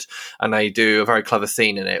Hollywood, and they do a very clever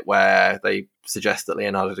scene in it where they suggest that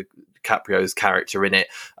Leonardo DiCaprio's character in it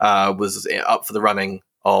was up for the running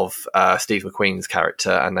of Steve McQueen's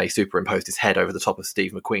character, and they superimposed his head over the top of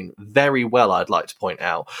Steve McQueen very well, I'd like to point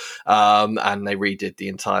out, and they redid the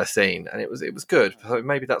entire scene, and it was good. So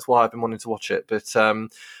maybe that's why I've been wanting to watch it. But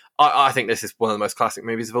I think this is one of the most classic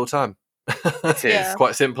movies of all time. It is.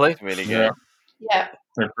 Quite simply. It's really good. Yeah.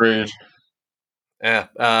 Agreed.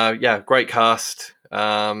 Yeah, great cast.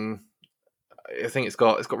 I think it's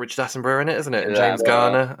got Richard Attenborough in it, isn't it? And James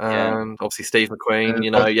Garner, and obviously Steve McQueen.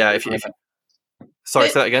 If sorry,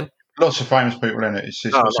 say that again. Lots of famous people in it. It's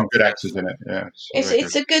got some good actors in it. Yeah,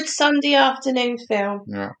 It's a good Sunday afternoon film.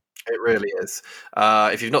 Yeah, it really is.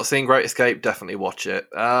 If you've not seen Great Escape, definitely watch it.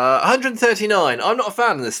 139. I'm not a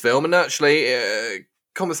fan of this film, and actually,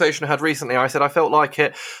 conversation I had recently, I said I felt like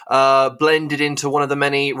it blended into one of the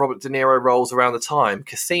many Robert De Niro roles around the time,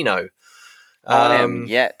 Casino. I am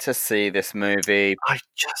yet to see this movie. I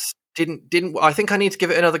just didn't. I think I need to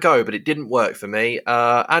give it another go, but it didn't work for me.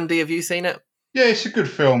 Andy, have you seen it? Yeah, it's a good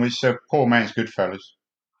film. It's a poor man's Goodfellas.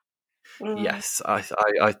 Yes, I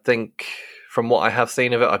think from what I have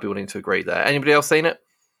seen of it, I'd be willing to agree there. Anybody else seen it?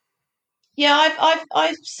 Yeah,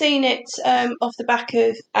 I've seen it off the back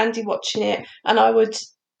of Andy watching it, and I would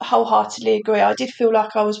wholeheartedly agree. I did feel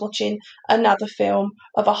like I was watching another film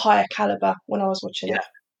of a higher caliber when I was watching it.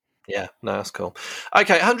 Yeah, no, that's cool.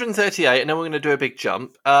 Okay, 138, and then we're going to do a big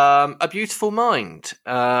jump. A Beautiful Mind.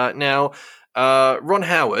 Now, Ron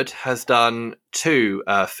Howard has done two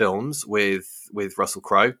films with Russell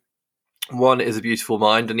Crowe. One is A Beautiful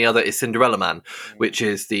Mind, and the other is Cinderella Man, which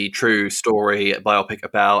is the true story biopic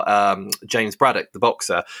about James Braddock, the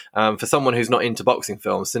boxer. For someone who's not into boxing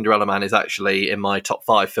films, Cinderella Man is actually in my top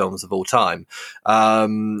 5 films of all time.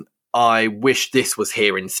 I wish this was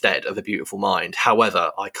here instead of A Beautiful Mind.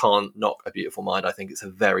 However, I can't knock A Beautiful Mind. I think it's a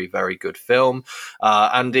very, very good film.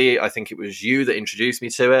 Andy, I think it was you that introduced me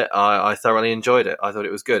to it. I thoroughly enjoyed it. I thought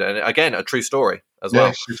it was good. And again, a true story as well.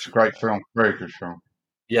 Yes, it's a great film. Very good film.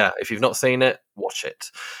 Yeah, if you've not seen it, watch it.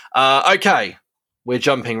 Okay, we're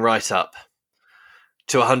jumping right up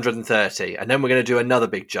to 130, and then we're going to do another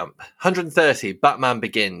big jump. 130, Batman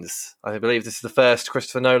Begins. I believe this is the first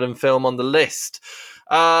Christopher Nolan film on the list.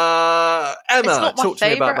 Emma, it's not my talk to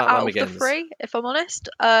me about Batman out Begins. Of the three, if I'm honest.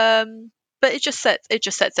 But it just sets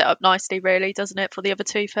it up nicely, really, doesn't it, for the other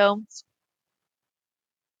two films?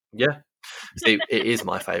 Yeah. See, it is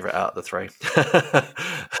my favourite out of the three.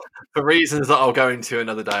 For reasons that I'll go into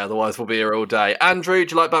another day, otherwise we'll be here all day. Andrew,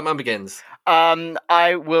 do you like Batman Begins?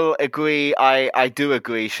 I will agree. I do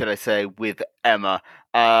agree, should I say, with Emma.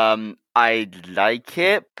 I like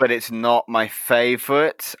it, but it's not my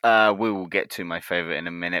favourite. We will get to my favourite in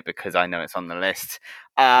a minute because I know it's on the list.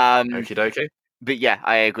 Okie dokie. But yeah,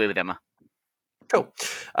 I agree with Emma. Cool.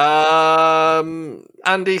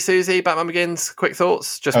 Andy, Suzy, Batman Begins, quick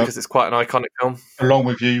thoughts, just because it's quite an iconic film. Along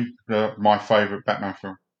with you, my favourite Batman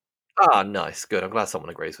film. Ah, nice. Good. I'm glad someone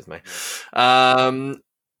agrees with me.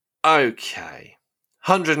 Okay.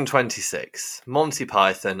 126. Monty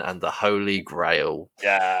Python and the Holy Grail.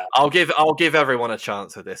 Yeah. I'll give everyone a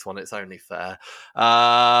chance with this one. It's only fair.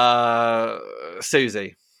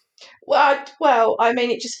 Suzy. Well, I mean,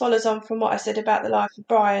 it just follows on from what I said about The Life of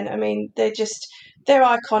Brian. I mean, they're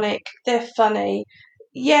iconic, they're funny.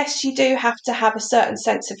 Yes, you do have to have a certain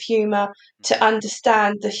sense of humour to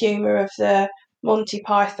understand the humour of the Monty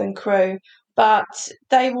Python crew, but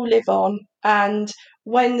they will live on. And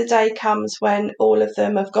when the day comes when all of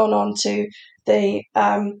them have gone on to the,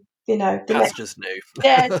 the Pastures New.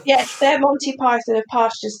 yes, they're Monty Python of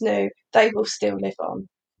Pastures New. They will still live on.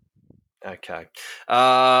 Okay.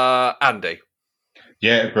 Andy.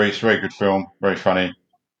 Yeah, agree. It's a very good film. Very funny.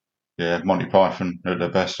 Yeah, Monty Python are the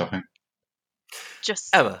best, I think.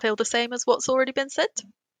 Just Emma. feel the same as what's already been said.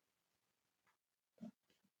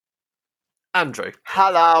 Andrew.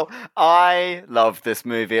 Hello, I love this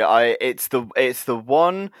movie. It's the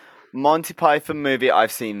one Monty Python movie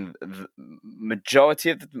I've seen the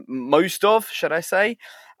most of, should I say?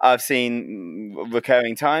 I've seen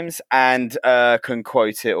recurring times and can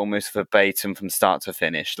quote it almost verbatim from start to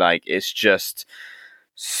finish. Like, it's just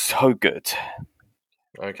so good.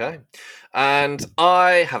 Okay. And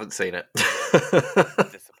I haven't seen it.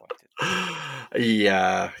 Disappointed.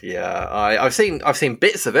 Yeah. I've seen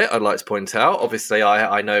bits of it. I'd like to point out. Obviously,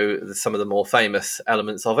 I know some of the more famous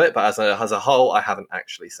elements of it, but as a whole, I haven't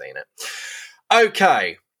actually seen it.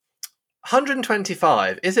 Okay,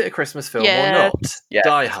 125. Is it a Christmas film or Yes. not? Yes.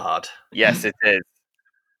 Die Hard. Yes, it is.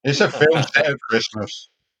 It's a film set at Christmas.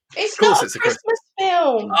 It's Of course not a it's a Christmas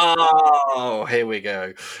film. Oh, here we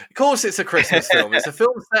go. Of course, it's a Christmas film. It's a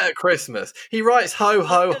film set at Christmas. He writes "ho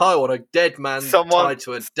ho ho" on a dead man tied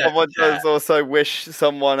to a death Someone chair. does also wish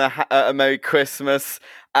someone a Merry Christmas.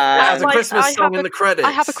 It has a Like, Christmas song in the credits.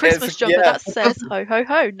 I have a Christmas It's- jumper yeah. that says "ho ho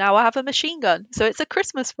ho." Now I have a machine gun, so it's a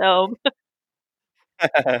Christmas film.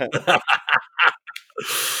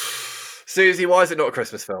 Suzy, why is it not a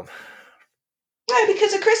Christmas film? No,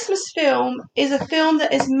 because a Christmas film is a film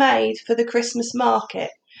that is made for the Christmas market.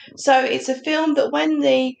 So it's a film that when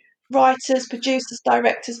the writers, producers,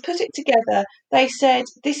 directors put it together, they said,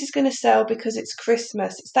 this is going to sell because it's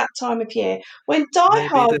Christmas. It's that time of year. When Die Maybe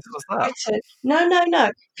Hard this was that. written, no.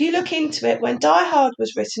 If you look into it, when Die Hard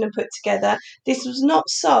was written and put together, this was not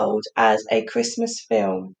sold as a Christmas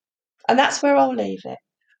film. And that's where I'll leave it.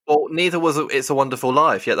 Well, neither was It's a Wonderful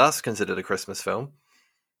Life, yet that's considered a Christmas film.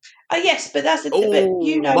 Oh yes, but but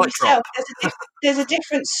you know mic yourself. drop. There's a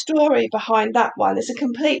different story behind that one. It's a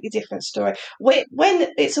completely different story. When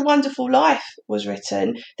It's a Wonderful Life was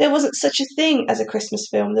written, there wasn't such a thing as a Christmas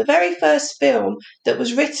film. The very first film that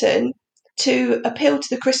was written to appeal to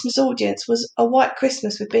the Christmas audience was A White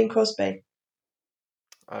Christmas with Bing Crosby.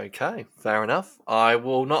 Okay, fair enough. I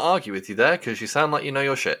will not argue with you there because you sound like you know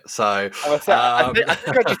your shit. So I think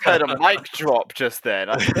I just heard a mic drop just then.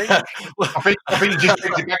 I think. I think you just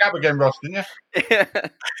picked it back up again, Ross, didn't you?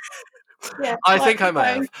 Yeah, I think I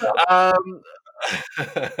may have.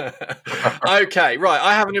 Okay, right.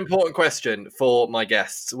 I have an important question for my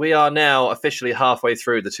guests. We are now officially halfway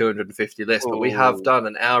through the 250 list, but we have done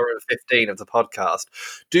an hour and 15 of the podcast.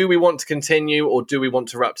 Do we want to continue or do we want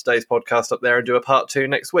to wrap today's podcast up there and do a part 2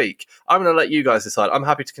 next week? I'm going to let you guys decide. I'm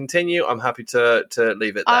happy to continue. I'm happy to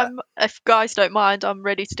leave it there. If guys don't mind, I'm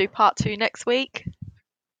ready to do part 2 next week.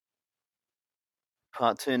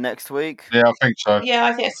 Part 2 next week. Yeah, I think so. Yeah,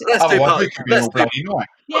 I think Let's do Otherwise, part. it could be all bloody night.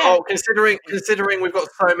 Yeah. Oh, considering we've got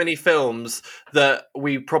so many films that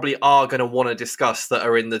we probably are going to want to discuss that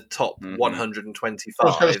are in the top 125. I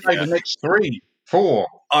was going to say the next 3, 4.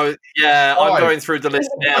 Oh, yeah, I'm 5. going through the list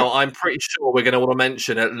now. I'm pretty sure we're going to want to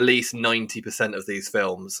mention at least 90% of these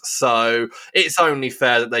films. So it's only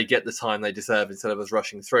fair that they get the time they deserve instead of us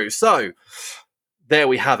rushing through. So there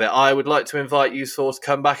we have it. I would like to invite you all to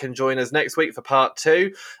come back and join us next week for part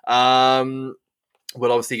 2.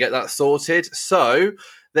 We'll obviously get that sorted. So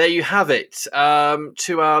there you have it.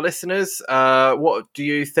 To our listeners, what do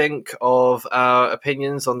you think of our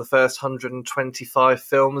opinions on the first 125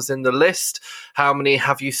 films in the list? How many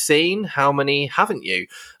have you seen? How many haven't you?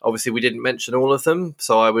 Obviously, we didn't mention all of them,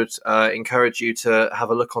 so I would encourage you to have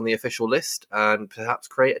a look on the official list and perhaps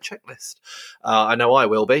create a checklist. I know I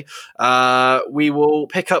will be. We will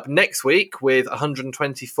pick up next week with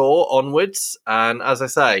 124 onwards, and as I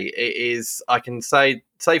say, I can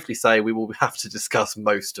safely say we will have to discuss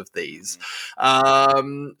most of these.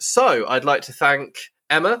 So I'd like to thank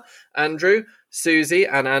Emma, Andrew, Suzy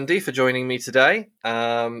and Andy for joining me today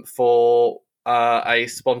for a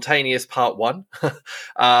spontaneous part 1.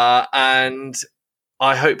 And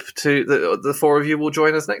I hope the 4 of you will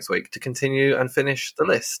join us next week to continue and finish the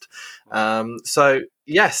list. So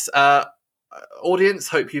yes, audience,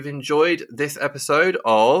 hope you've enjoyed this episode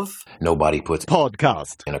of Nobody Puts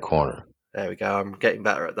Podcast in a Corner. There we go. I'm getting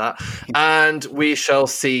better at that. And we shall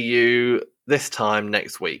see you this time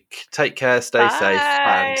next week. Take care, stay safe,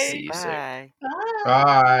 and see you soon. Bye.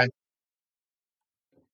 Bye. Bye.